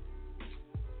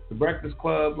 The Breakfast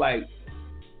Club. Like,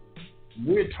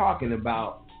 we're talking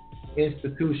about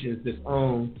institutions that's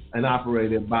owned and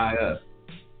operated by us.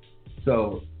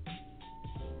 So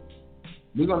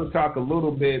we're going to talk a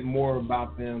little bit more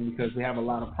about them because they have a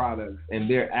lot of products and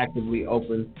they're actively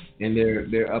open and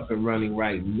they're up and running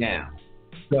right now.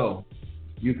 So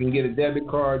you can get a debit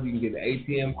card, you can get an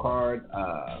ATM card.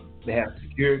 They have a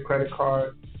secured credit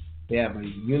card. They have a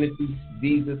Unity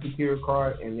Visa secured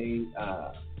card, and they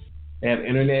have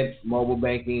internet, mobile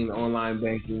banking, and online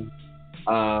banking.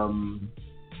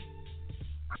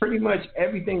 Pretty much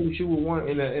everything that you would want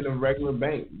in a regular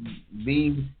bank.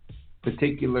 These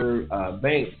particular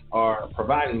banks are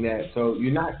providing that, so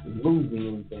you're not losing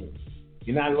anything.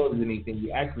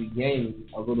 You're actually gaining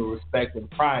a little respect and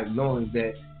pride knowing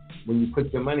that when you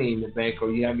put your money in the bank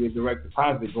or you have your direct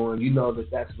deposit going, you know that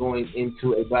that's going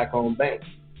into a black-owned bank.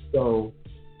 So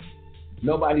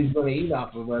nobody's going to eat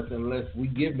off of us unless we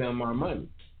give them our money.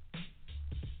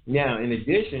 Now, in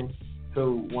addition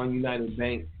to One United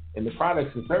Bank and the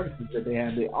products and services that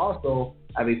they also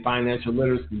have a financial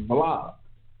literacy blog.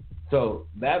 So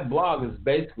that blog is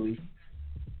basically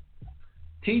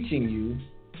teaching you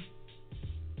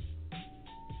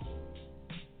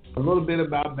a little bit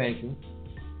about banking,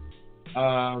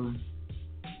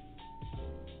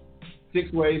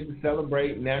 6 ways to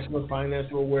celebrate National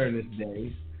Financial Awareness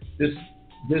Days.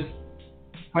 this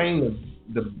playing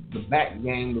the back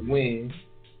game to win.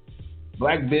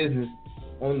 Black business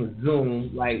on the Zoom,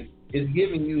 like, it's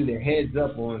giving you the heads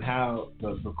up on how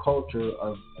the culture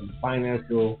of the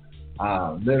financial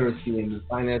literacy and the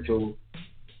financial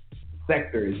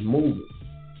sector is moving.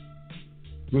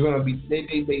 We're gonna be they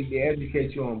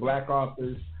educate you on black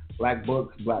authors, black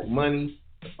books, black money,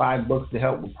 5 books to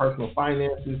help with personal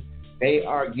finances. They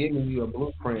are giving you a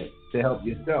blueprint to help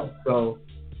yourself. So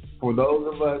for those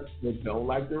of us that don't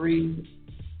like to read,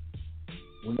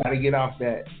 we got to get off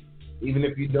that. Even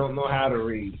if you don't know how to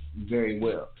read very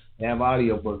well, they have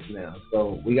audiobooks now.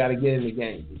 So we got to get in the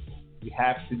game, people. We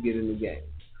have to get in the game.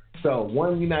 So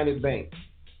One United Bank,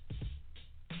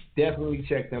 definitely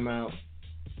check them out.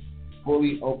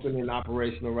 Fully open and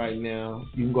operational right now.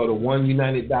 You can go to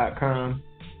oneunited.com,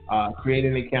 create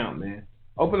an account, man.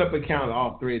 Open up an account at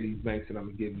all 3 of these banks that I'm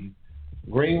going to give you.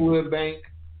 Greenwood Bank,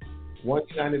 One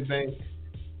United Bank,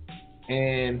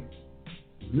 and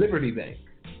Liberty Bank.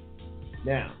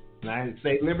 Now, when I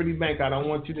say Liberty Bank, I don't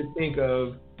want you to think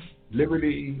of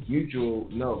Liberty Mutual.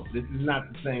 No, this is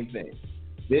not the same thing.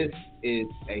 This is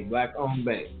a black-owned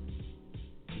bank.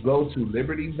 Go to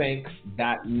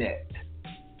libertybank.net.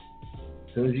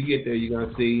 As soon as you get there, you're going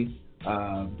to see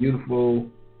beautiful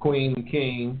Queen and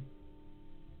King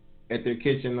at their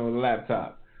kitchen on the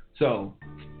laptop. So,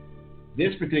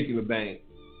 this particular bank,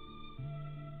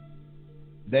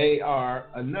 they are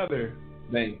another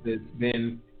bank that's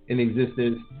been in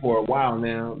existence for a while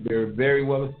now. They're very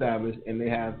well established, and they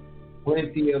have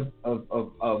plenty of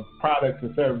products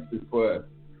and services for us.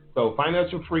 So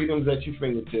financial freedom's at your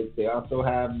fingertips. They also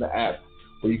have the app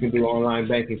where you can do online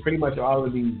banking. Pretty much all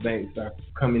of these banks are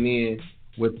coming in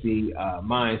with the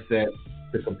mindset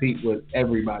to compete with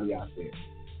everybody out there.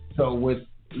 So with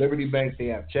Liberty Bank, they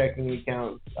have checking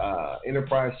accounts,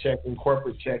 enterprise checking,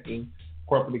 corporate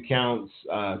accounts,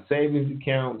 savings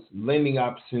accounts. Lending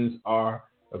options are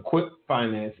equipment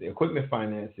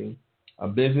financing,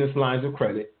 business lines of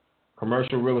credit,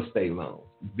 commercial real estate loans.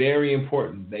 Very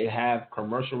important. They have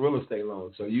commercial real estate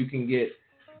loans, so you can get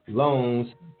loans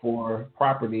for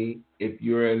property if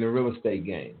you're in the real estate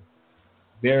game.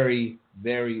 Very,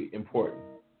 very important.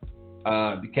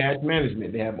 The cash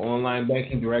management. They have online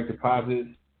banking, direct deposits,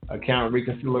 account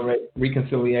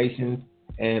reconciliations,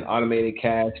 and automated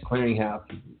cash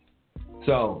clearinghouses.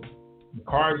 So the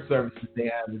card services they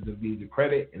have is a Visa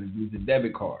credit and a Visa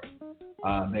debit card.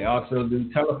 They also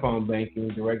do telephone banking,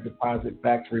 direct deposit,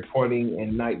 fax reporting,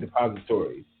 and night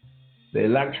depositories. The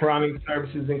electronic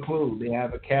services include, they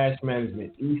have a cash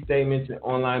management, e-statements, and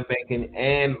online banking,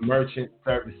 and merchant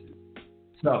services.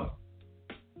 So,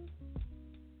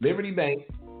 Liberty Bank,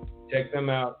 check them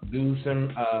out, do some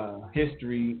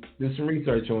history, do some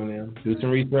research on them, do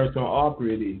some research on all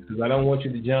 3 of these, because I don't want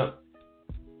you to jump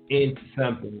into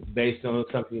something based on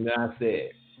something that I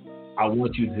said. I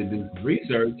want you to do some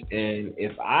research, and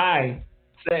if I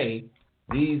say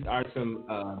these are some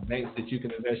banks that you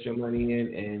can invest your money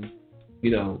in, and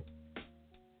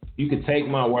you can take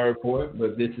my word for it,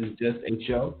 but this is just a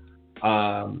show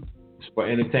for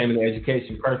entertainment and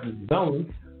education purposes only.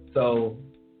 So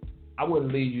I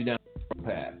wouldn't lead you down the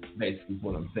path, basically is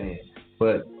what I'm saying.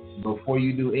 But before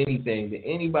you do anything that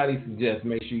anybody suggests,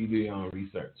 make sure you do your own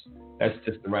research. That's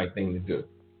just the right thing to do.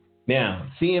 Now,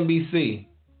 CNBC,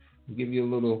 I'll give you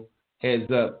a little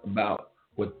heads up about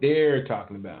what they're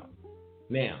talking about.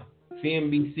 Now,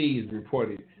 CNBC has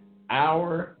reported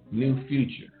Our New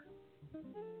Future.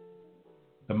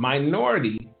 The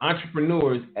minority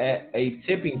entrepreneurs at a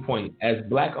tipping point as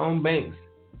black-owned banks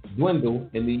dwindle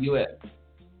in the U.S.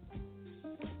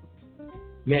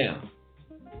 Now,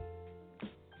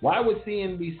 why would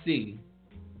CNBC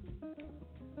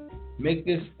make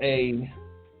this a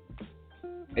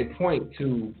point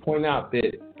to point out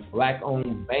that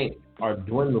black-owned banks are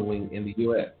dwindling in the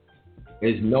U.S.?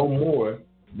 Is no more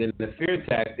than a fear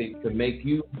tactic to make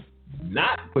you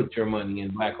not put your money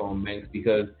in black-owned banks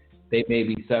because they may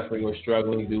be suffering or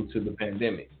struggling due to the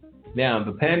pandemic. Now,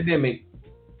 the pandemic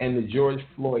and the George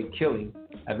Floyd killing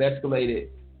have escalated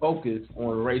focus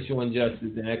on racial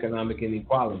injustice and economic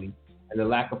inequality and the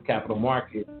lack of capital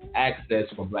market access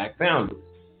for black founders.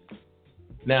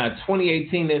 Now, a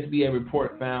 2018 SBA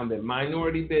report found that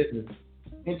minority business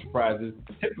enterprises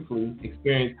typically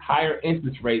experience higher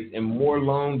interest rates and more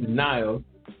loan denials,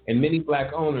 and many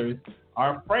black owners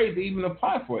are afraid to even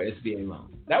apply for an SBA loan.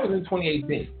 That was in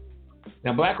 2018.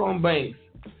 Now, black-owned banks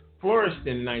flourished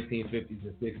in the 1950s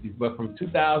and 60s, but from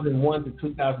 2001 to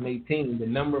 2018, the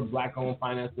number of black-owned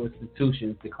financial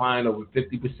institutions declined over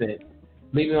 50%,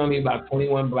 leaving only about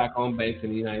 21 black-owned banks in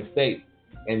the United States,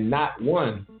 and not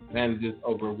one manages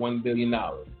over $1 billion.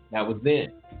 That was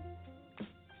then.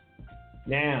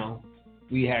 Now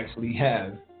we actually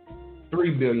have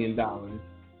 $3 billion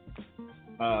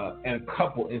and a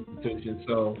couple institutions.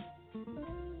 So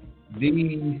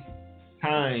these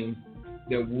times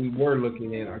that we were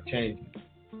looking at are changing.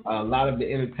 A lot of the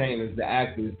entertainers, the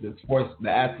actors, the sports, the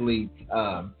athletes,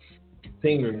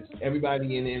 singers,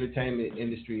 everybody in the entertainment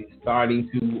industry is starting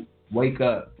to wake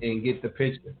up and get the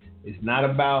picture. It's not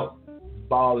about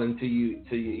balling to you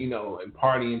and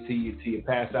partying till you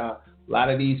pass out. A lot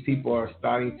of these people are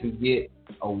starting to get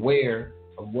aware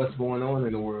of what's going on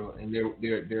in the world, and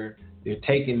they're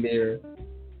taking their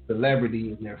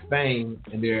celebrity and their fame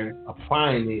and they're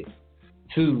applying it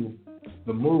to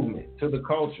the movement, to the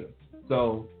culture.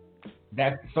 So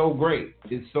that's so great.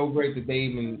 It's so great that they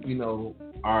even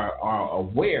are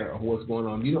aware of what's going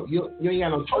on. You ain't got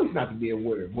no choice not to be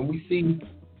aware. When we see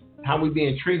how we're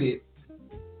being treated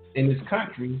in this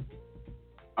country,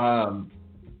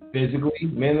 physically,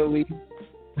 mentally,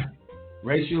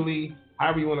 racially,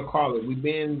 however you want to call it, we've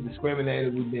been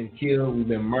discriminated, we've been killed, we've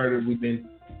been murdered,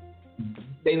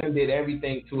 they done did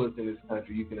everything to us in this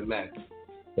country you can imagine.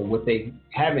 But what they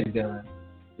haven't done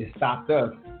is stopped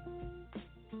us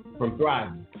from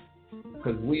thriving,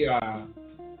 because we are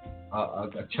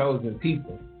a chosen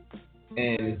people.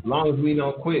 And as long as we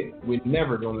don't quit, we're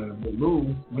never going to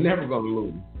lose. We're never going to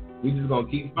lose. We're just going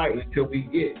to keep fighting until we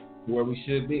get to where we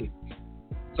should be.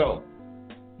 So,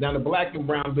 now the black and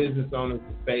brown business owners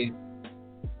face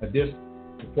a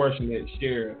disproportionate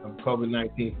share of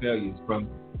COVID-19 failures. From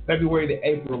February to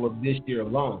April of this year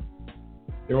alone,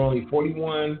 there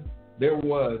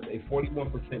was a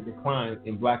 41% decline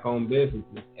in black-owned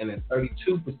businesses and a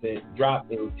 32%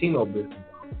 drop in Latino businesses.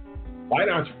 White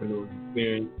entrepreneurs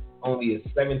experienced only a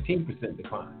 17%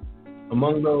 decline.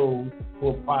 Among those who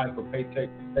applied for paycheck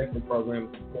protection program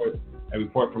support, a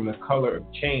report from the Color of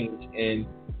Change and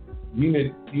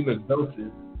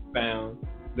Unidosis found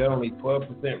that only 12%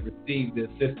 received the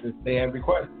assistance they had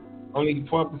requested. Only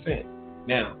 12%.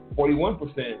 Now,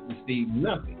 41% received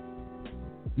nothing.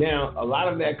 Now, a lot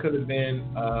of that could have been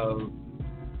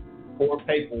poor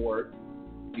paperwork,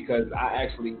 because I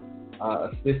actually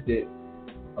assisted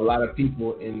a lot of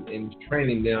people in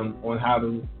training them on how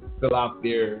to fill out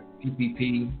their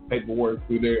PPP paperwork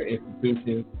through their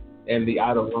institutions and the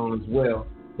auto loan as well.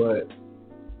 But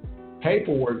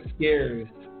paperwork scares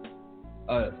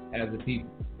us as a people.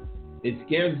 It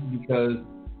scares us because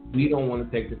we don't want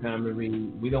to take the time to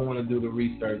read. We don't want to do the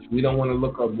research. We don't want to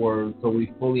look up words so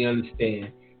we fully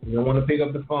understand. We don't want to pick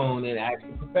up the phone and ask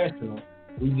a professional.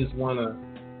 We just want to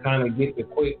kind of get the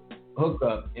quick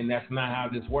hookup, and that's not how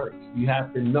this works. You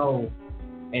have to know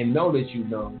and know that you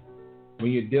know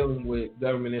when you're dealing with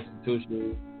government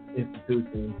institutions,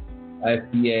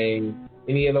 FDA,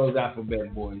 any of those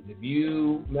alphabet boys. If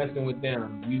you messing with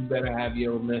them, you better have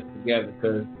your mess together,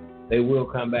 because they will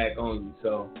come back on you.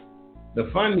 So the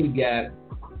funding gap,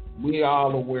 we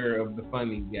all aware of the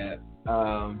funding gap.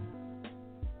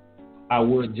 I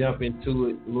would jump into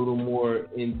it a little more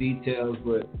in details,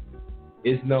 but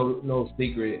it's no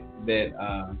secret that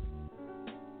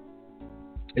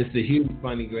it's a huge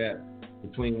funding gap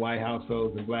between white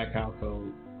households and black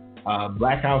households.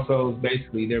 Black households,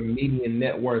 basically, their median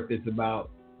net worth is about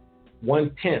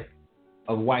 1/10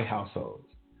 of white households.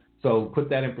 So put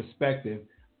that in perspective.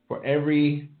 For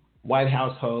every white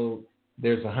household,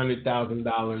 there's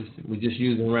 $100,000. We're just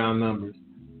using round numbers.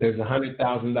 There's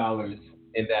 $100,000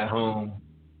 in that home.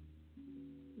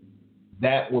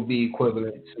 That will be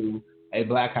equivalent to a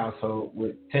black household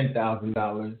with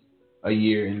 $10,000 a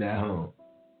year in that home.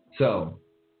 So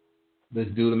let's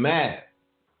do the math.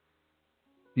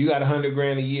 You got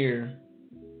 $100,000 a year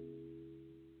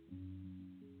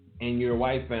in your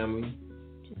white family,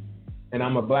 and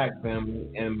I'm a black family,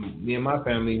 and me and my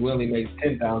family, we only make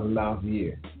 $10,000 a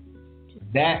year.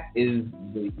 That is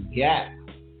the gap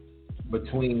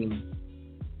between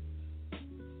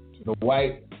the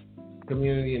white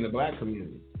community and the black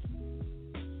community.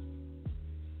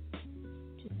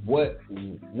 What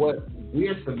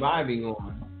we're surviving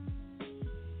on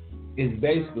is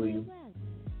basically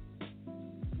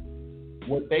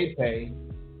what they pay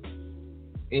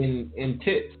in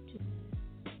tips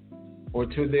or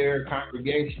to their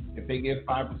congregation. If they give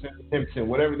 5%, 10%,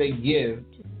 whatever they give,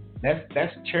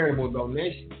 that's charitable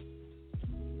donation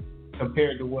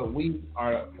compared to what we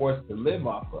are forced to live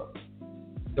off of.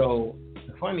 So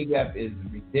the funding gap is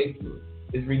ridiculous.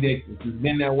 It's ridiculous. It's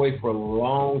been that way for a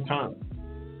long time.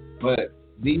 But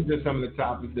these are some of the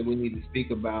topics that we need to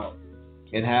speak about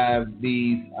and have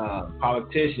these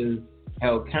politicians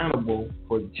held accountable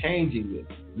for changing this.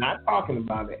 Not talking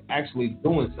about it, actually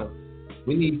doing something.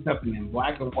 We need something in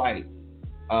black and white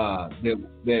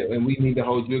and we need to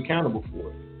hold you accountable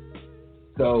for it.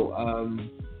 So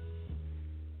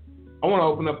I want to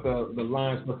open up the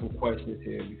lines for some questions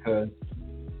here because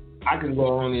I can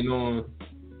go on and on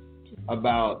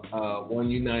about One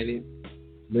United,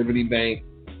 Liberty Bank,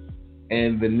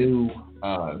 and the new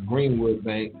Greenwood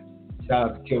Bank.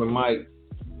 Shout out to Killer Mike.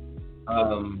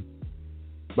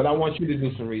 But I want you to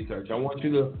do some research. I want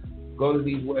you to go to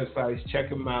these websites, check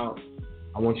them out.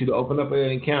 I want you to open up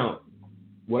an account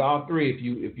with all three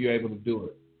if you're able to do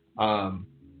it. $100,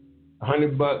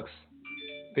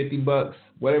 $50,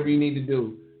 whatever you need to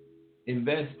do.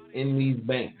 Invest in these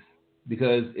banks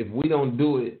because if we don't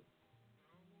do it,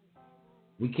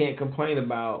 we can't complain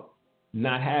about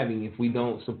not having if we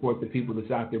don't support the people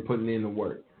that's out there putting in the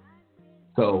work.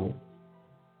 So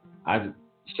I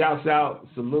shouts out,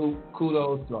 salute,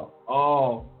 kudos to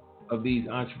all of these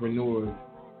entrepreneurs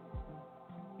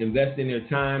investing their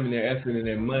time and their effort and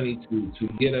their money to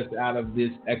get us out of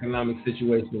this economic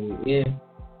situation we're in.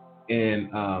 And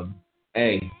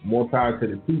hey, more power to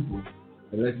the people.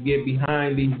 And let's get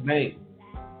behind these banks,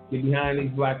 get behind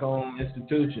these black-owned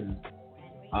institutions.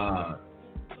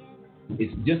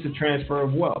 It's just a transfer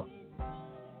of wealth.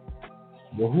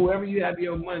 Well, whoever you have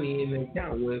your money in the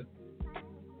account with,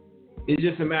 it's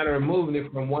just a matter of moving it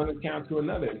from one account to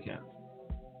another account.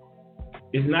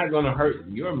 It's not going to hurt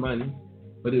your money,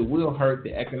 but it will hurt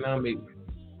the economic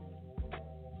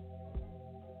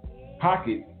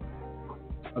pocket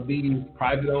of these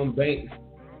private-owned banks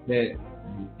that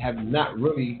have not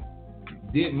really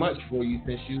did much for you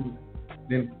since you've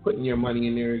been putting your money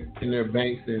in their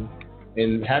banks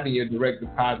and having your direct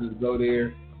deposits go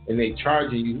there, and they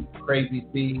charging you crazy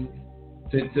fees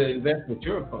to invest with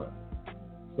your funds.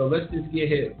 So let's just get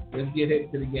hip. Let's get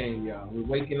hip to the game, y'all. We're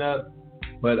waking up,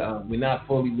 but we're not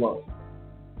fully woke.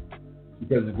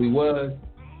 Because if we was,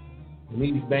 when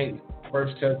these banks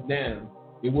first shut down,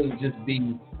 it wouldn't just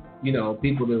be,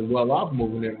 people that are well off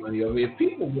moving their money over. If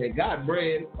people that got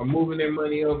bread are moving their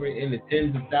money over in the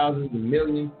tens of thousands and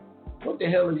millions, what the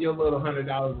hell is your little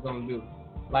 $100 gonna do?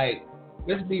 Like,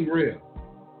 let's be real.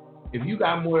 If you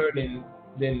got more than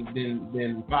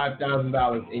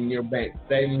 $5,000 in your bank,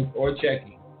 savings or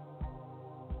checking,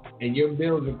 and your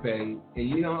bills are paid, and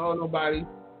you don't owe nobody,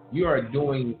 you are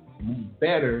doing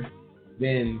better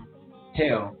than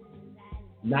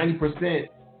 90%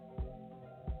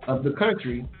 of the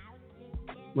country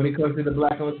when it comes to the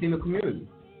Black and Latino community.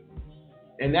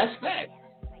 And that's fact.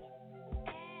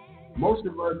 Most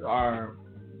of us are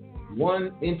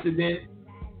one incident,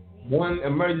 one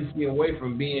emergency away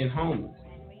from being homeless.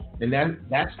 And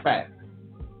that's fact.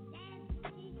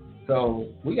 So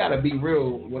we got to be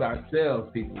real with ourselves,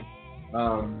 people.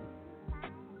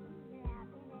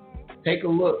 Take a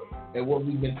look at what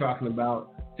we've been talking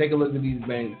about. Take a look at these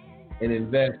banks and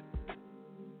invest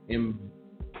in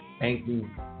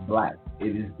banking black.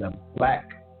 It is the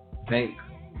black bank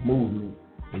movement,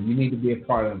 and you need to be a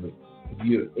part of it. If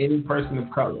you're any person of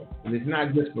color, and it's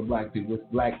not just for black people, it's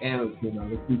black and Latino.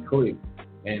 Let's be clear.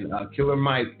 And Killer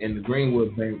Mike and the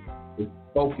Greenwood Bank is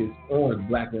focused on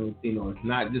black and Latino. It's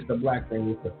not just a black thing;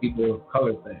 it's a people of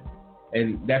color thing.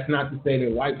 And that's not to say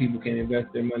that white people can invest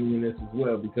their money in this as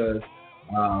well, because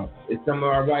it's some of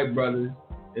our white brothers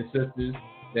and sisters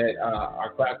that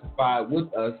are classified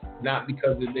with us, not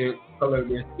because of their color of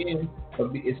their skin,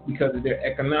 but it's because of their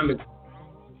economic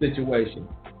situation.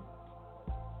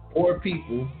 Poor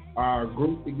people are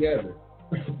grouped together.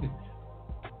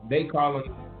 They call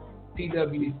them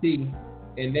PWC,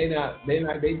 and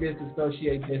they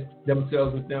disassociate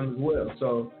themselves with them as well.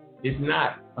 So it's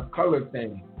not a color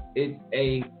thing. It's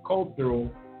a cultural.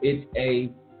 It's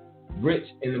a rich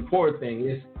and the poor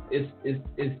thing. It's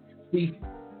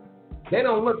they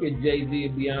don't look at Jay-Z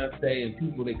and Beyonce and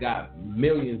people that got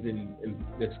millions and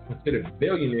that's considered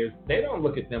billionaires. They don't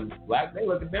look at them as black. They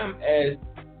look at them as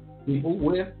people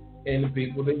with and the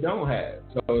people that don't have.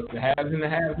 So it's the haves and the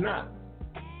have-nots.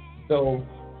 So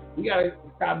we gotta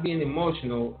stop being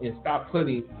emotional and stop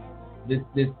putting this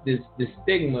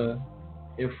stigma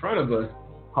in front of us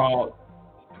called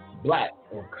black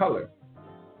or color.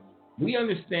 We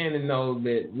understand and know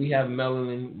that we have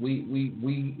melanin.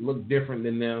 We look different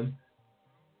than them.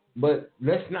 But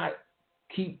let's not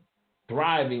keep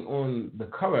thriving on the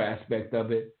color aspect of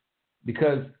it,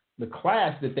 because the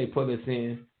class that they put us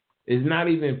in is not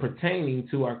even pertaining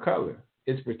to our color.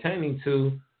 It's pertaining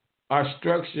to our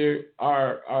structure,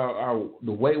 our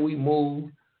the way we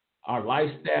move, our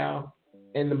lifestyle,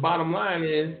 and the bottom line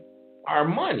is our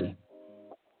money.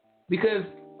 Because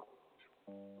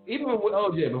even with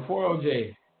OJ, before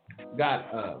OJ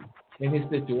got in his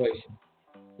situation,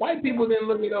 white people didn't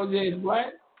look at OJ as black.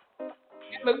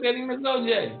 They looked at him as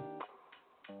OJ.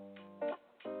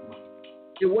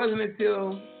 It wasn't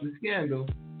until the scandal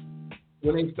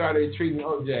when they started treating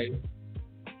OJ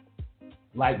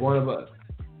like one of us.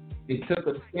 It took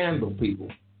a scandal, people.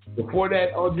 Before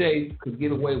that, OJ could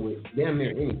get away with damn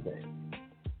near anything.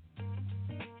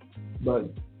 But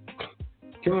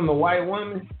killing a white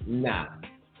woman, nah.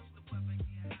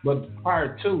 But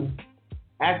prior to,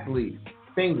 athletes,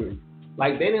 singers,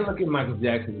 like they didn't look at Michael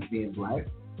Jackson as being black.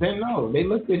 They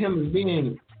looked at him as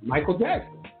being Michael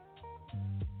Jackson.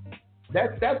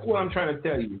 That's what I'm trying to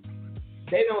tell you.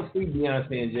 They don't see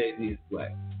Beyonce and Jay-Z as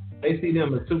black. They see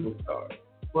them as superstars.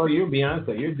 Well, you're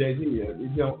Beyonce, you're Jay-Z.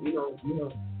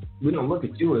 We don't look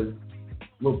at you as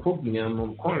little Pookie on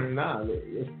the corner. Nah,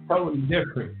 it's totally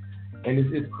different.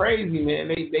 And it's crazy, man.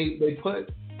 They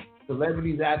put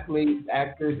celebrities, athletes,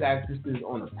 actors, actresses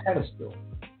on a pedestal.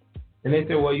 And they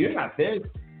say, well, you're not this.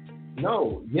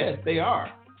 No, yes, they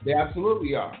are. They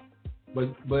absolutely are. But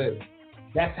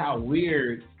that's how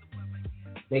weird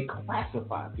they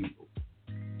classify people.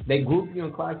 They group you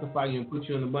and classify you and put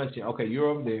you in a bunch of, okay, you're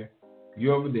over there,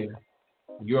 you're over there,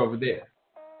 you're over there.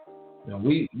 Now,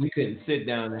 we couldn't sit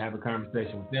down and have a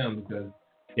conversation with them because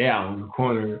they're out on the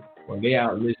corner or they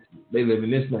live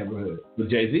in this neighborhood. But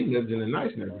Jay-Z lives in a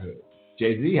nice neighborhood.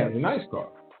 Jay-Z has a nice car.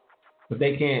 But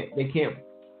they can't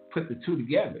put the two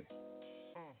together.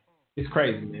 It's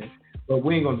crazy, man. But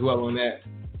we ain't gonna dwell on that.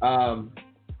 I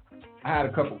had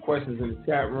a couple questions in the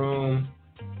chat room.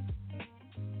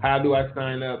 How do I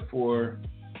sign up for?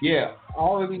 Yeah,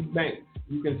 all of these banks.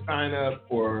 You can sign up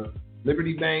for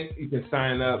Liberty Bank. You can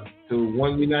sign up to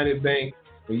One United Bank,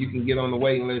 or you can get on the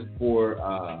waiting list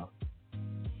for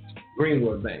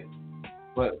Greenwood Bank.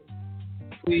 But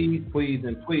please, please,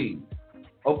 and please,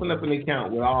 open up an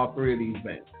account with all three of these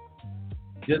banks.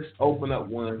 Just open up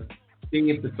one, see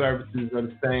if the services are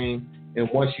the same, and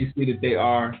once you see that they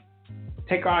are,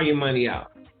 take all your money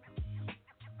out.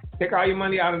 Take all your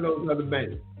money out of those other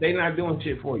banks. They're not doing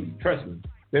shit for you. Trust me.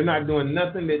 They're not doing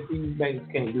nothing that these banks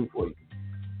can't do for you.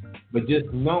 But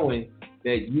just knowing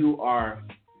that you are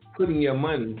putting your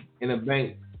money in a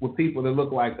bank with people that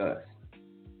look like us.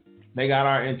 They got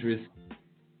our interests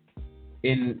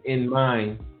in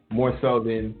mind more so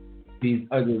than these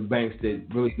other banks that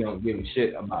really don't give a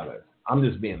shit about us. I'm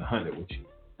just being 100 with you.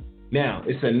 Now,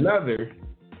 it's another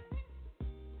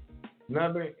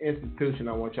institution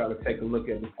I want y'all to take a look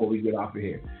at before we get off of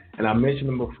here. And I mentioned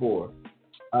them before.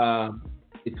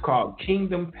 It's called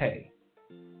Kingdom Pay.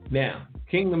 Now,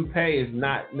 Kingdom Pay is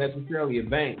not necessarily a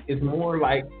bank. It's more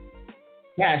like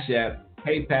Cash App,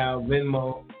 PayPal,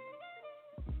 Venmo.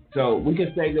 So we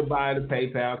can say goodbye to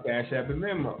PayPal, Cash App, and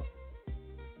Venmo.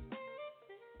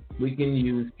 We can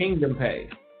use Kingdom Pay.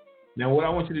 Now, what I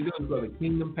want you to do is go to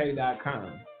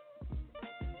kingdompay.com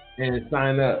and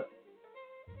sign up.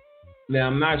 Now,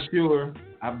 I'm not sure.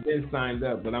 I've been signed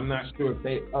up, but I'm not sure if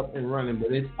they're up and running,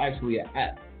 but it's actually an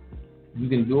app. You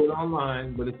can do it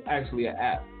online, but it's actually an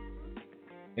app.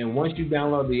 And once you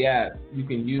download the app, you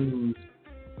can use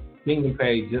Kingdom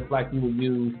Pay just like you would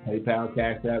use PayPal,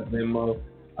 Cash App, Venmo,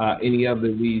 any of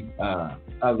these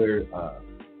other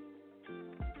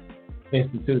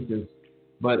institutions.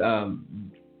 But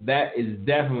that is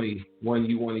definitely one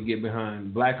you want to get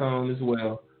behind. Black-owned as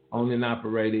well, owned and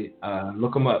operated.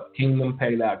 Look them up,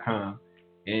 kingdompay.com.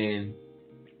 And,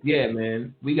 yeah,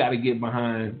 man, we got to get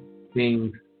behind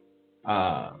things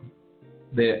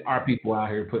that our people out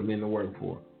here putting in the work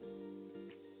for.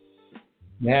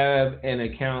 They have an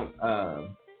account.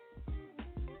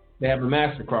 They have a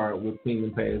MasterCard with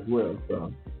Kingdom Pay as well.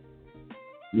 So,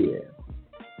 yeah.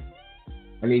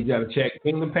 I need y'all to check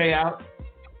Kingdom Pay out.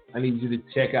 I need you to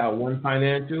check out One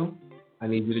Financial. I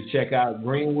need you to check out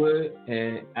Greenwood.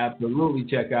 And absolutely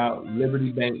check out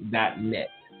libertybank.net.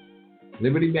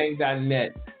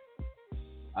 Libertybank.net.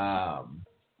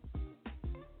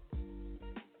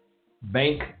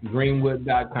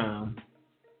 bankgreenwood.com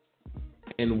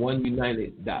and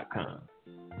oneunited.com.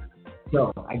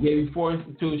 So I gave you 4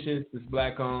 institutions that's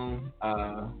black owned.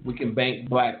 We can bank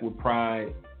black with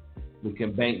pride. We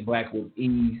can bank black with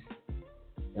ease.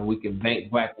 And we can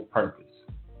bank black with purpose.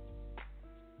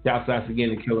 Shouts out again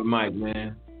to Killer Mike,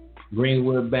 man.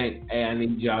 Greenwood Bank, hey, I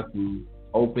need y'all to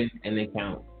open an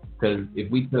account. Because if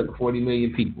we took 40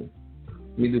 million people,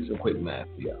 let me do some quick math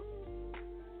for y'all.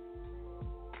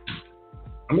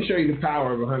 I'm going to show you the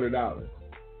power of $100.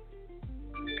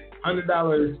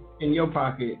 $100 in your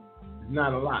pocket is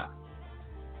not a lot.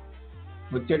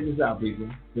 But check this out, people.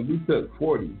 If we took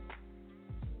 40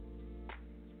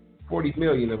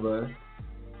 million of us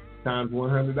times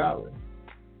 $100,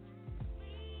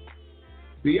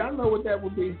 do y'all know what that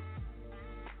would be?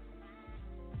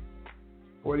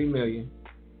 40 million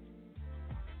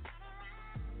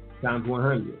times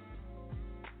 100.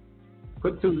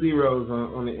 Put 2 zeros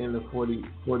on the end of 40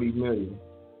 million.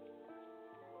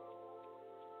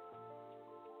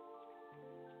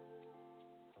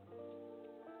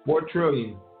 $4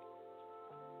 trillion.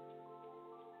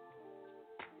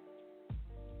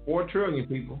 4 trillion,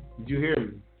 people. Did you hear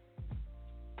me?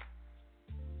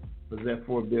 Was that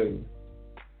 4 billion?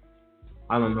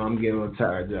 I don't know. I'm getting a little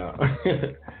tired, y'all.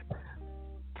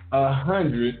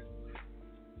 $100.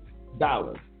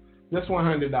 Just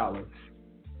 $100.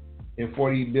 And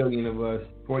 40 million of us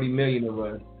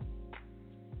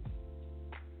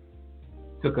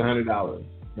took $100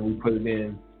 and we put it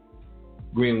in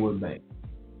Greenwood Bank.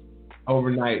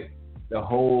 Overnight, the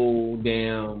whole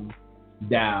damn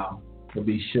Dow will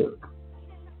be shook.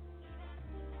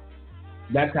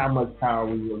 That's how much power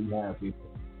we really have, people.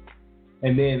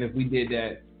 And then if we did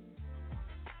that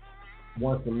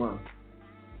once a month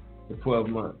for 12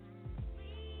 months,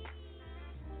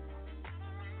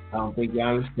 I don't think you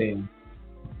understand.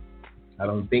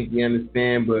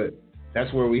 But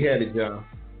that's where we headed, y'all.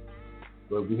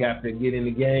 But we have to get in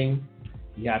the game.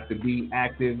 You have to be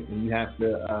active, and you have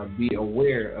to be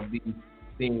aware of these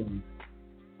things,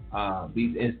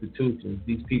 these institutions,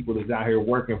 these people that's out here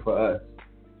working for us.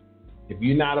 If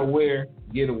you're not aware,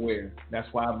 get aware. That's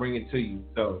why I bring it to you.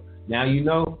 So now you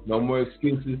know, no more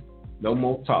excuses, no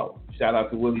more talk. Shout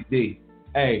out to Willie D.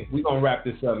 Hey, we're going to wrap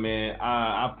this up, man.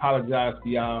 I apologize to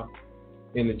y'all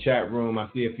in the chat room. I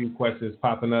see a few questions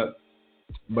popping up,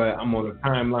 but I'm on a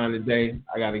timeline today.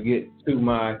 I got to get to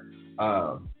my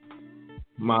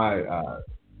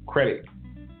credit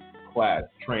class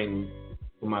training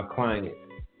for my client.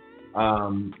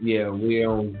 We're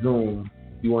on Zoom.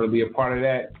 If you want to be a part of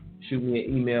that, shoot me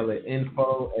an email at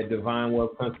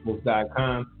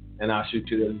info@divinewealthprinciples.com, and I'll shoot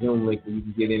you the Zoom link where you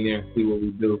can get in there and see what we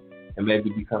do and maybe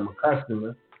become a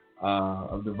customer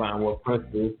of Divine Wealth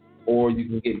Principles, or you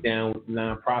can get down with the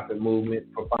nonprofit movement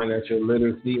for financial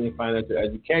literacy and financial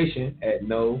education at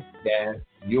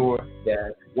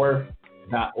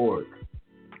know-your-worth.org.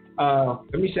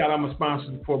 Let me shout out my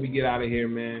sponsors before we get out of here,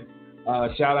 man.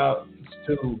 Shout out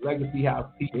to Legacy House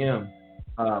PM,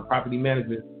 property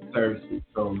management services.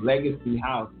 So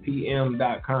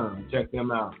LegacyHousePM.com. Check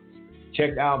them out.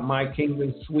 Check out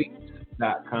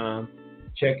MyKingdomSuites.com.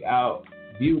 Check out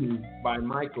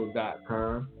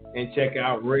BeautyByMichael.com. And check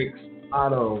out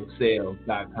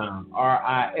RixAutoSales.com.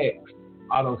 RIX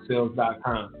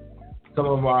Autosales.com. Some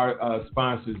of our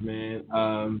sponsors, man.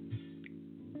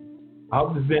 I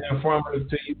hope it's been informative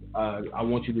to you. I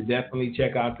want you to definitely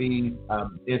check out these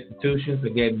institutions. I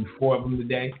gave you 4 of them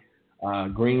today.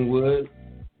 Greenwood,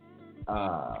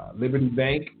 Liberty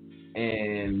Bank,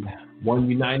 and One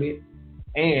United,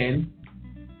 and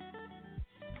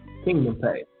Kingdom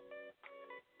Pay.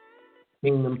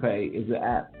 Kingdom Pay is an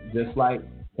app just like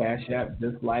Cash App,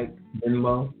 just like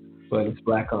Venmo, but it's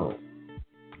black owned.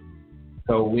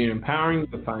 So we're empowering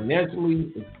the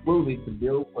financially excluded to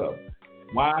build wealth.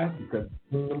 Why? Because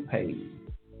Kingdom Pay.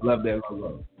 Love that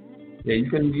logo. Yeah, you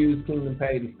can use Kingdom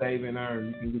Pay to save and earn.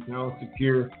 You can get your own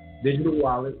secure digital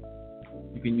wallet.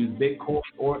 You can use Bitcoin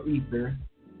or Ether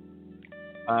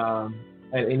at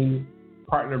any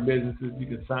partner businesses. You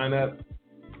can sign up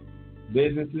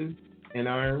businesses and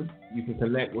earn. You can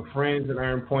connect with friends and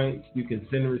earn points. You can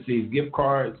send and receive gift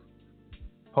cards,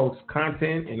 post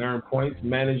content and earn points,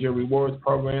 manage your rewards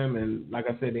program, and like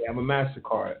I said, they have a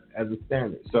MasterCard as a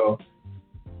standard. So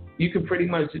you can pretty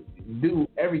much do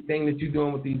everything that you're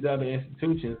doing with these other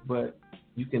institutions, but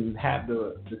you can have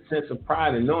the sense of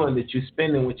pride in knowing that you're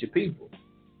spending with your people.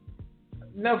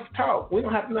 Enough talk. We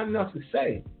don't have nothing else to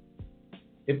say.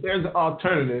 If there's an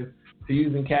alternative to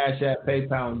using Cash App,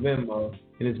 PayPal, and Venmo,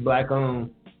 and it's black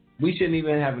owned, we shouldn't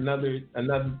even have another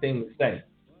thing to say.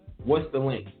 What's the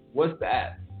link? What's the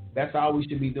app? That's all we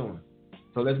should be doing.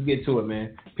 So let's get to it,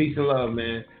 man. Peace and love,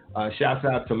 man. Shouts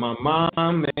out to my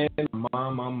mom, man. My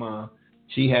mom.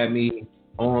 She had me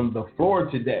on the floor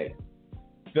today.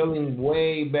 Feeling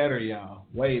way better, y'all.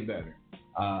 Way better.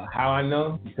 How I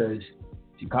know? Because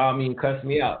she called me and cussed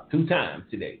me out 2 times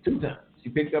today. 2 times. She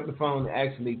picked up the phone and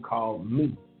actually called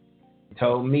me.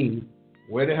 Told me,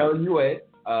 where the hell are you at?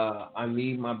 I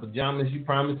need my pajamas you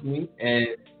promised me, and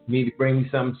you need to bring me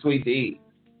something sweet to eat.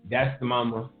 That's the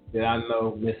mama that I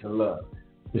know, miss and love.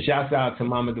 So shouts out to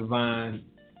Mama Divine,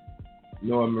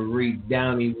 Nora Marie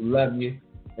Downey, we love you.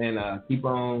 And keep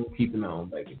on keeping on,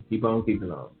 baby. Keep on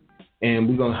keeping on. And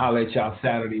we're going to holler at y'all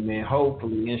Saturday, man.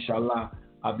 Hopefully, inshallah,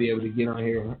 I'll be able to get on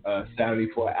here Saturday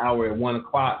for an hour at 1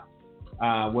 o'clock.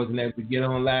 I wasn't able to get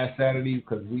on last Saturday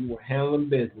because we were handling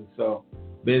business. So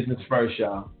business first,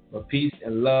 y'all. but peace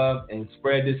and love, and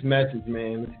spread this message,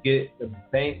 man. Let's get the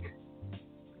Bank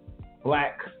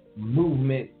Black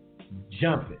movement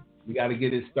jumping. We got to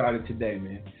get it started today,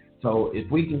 man. So if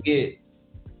we can get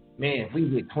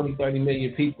 20, 30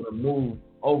 million people to move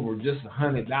over just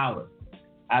 $100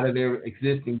 out of their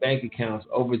existing bank accounts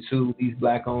over to these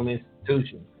black-owned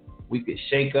institutions, we could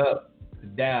shake up the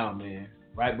Dow, man,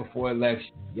 right before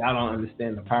election. Y'all don't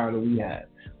understand the power that we have.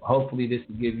 But hopefully this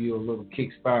will give you a little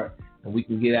kickstart, and we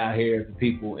can get out here as the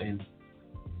people and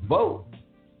vote.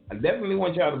 I definitely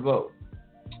want y'all to vote.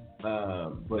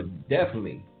 But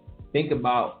definitely think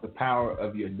about the power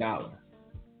of your dollar.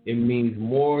 It means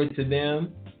more to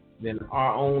them than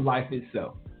our own life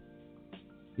itself.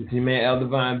 This is your man, El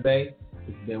Divine Bay.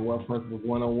 This has been Wealth Principles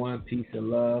 101. Peace and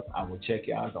love. I will check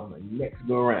y'all out on the next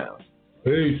go around.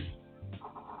 Peace.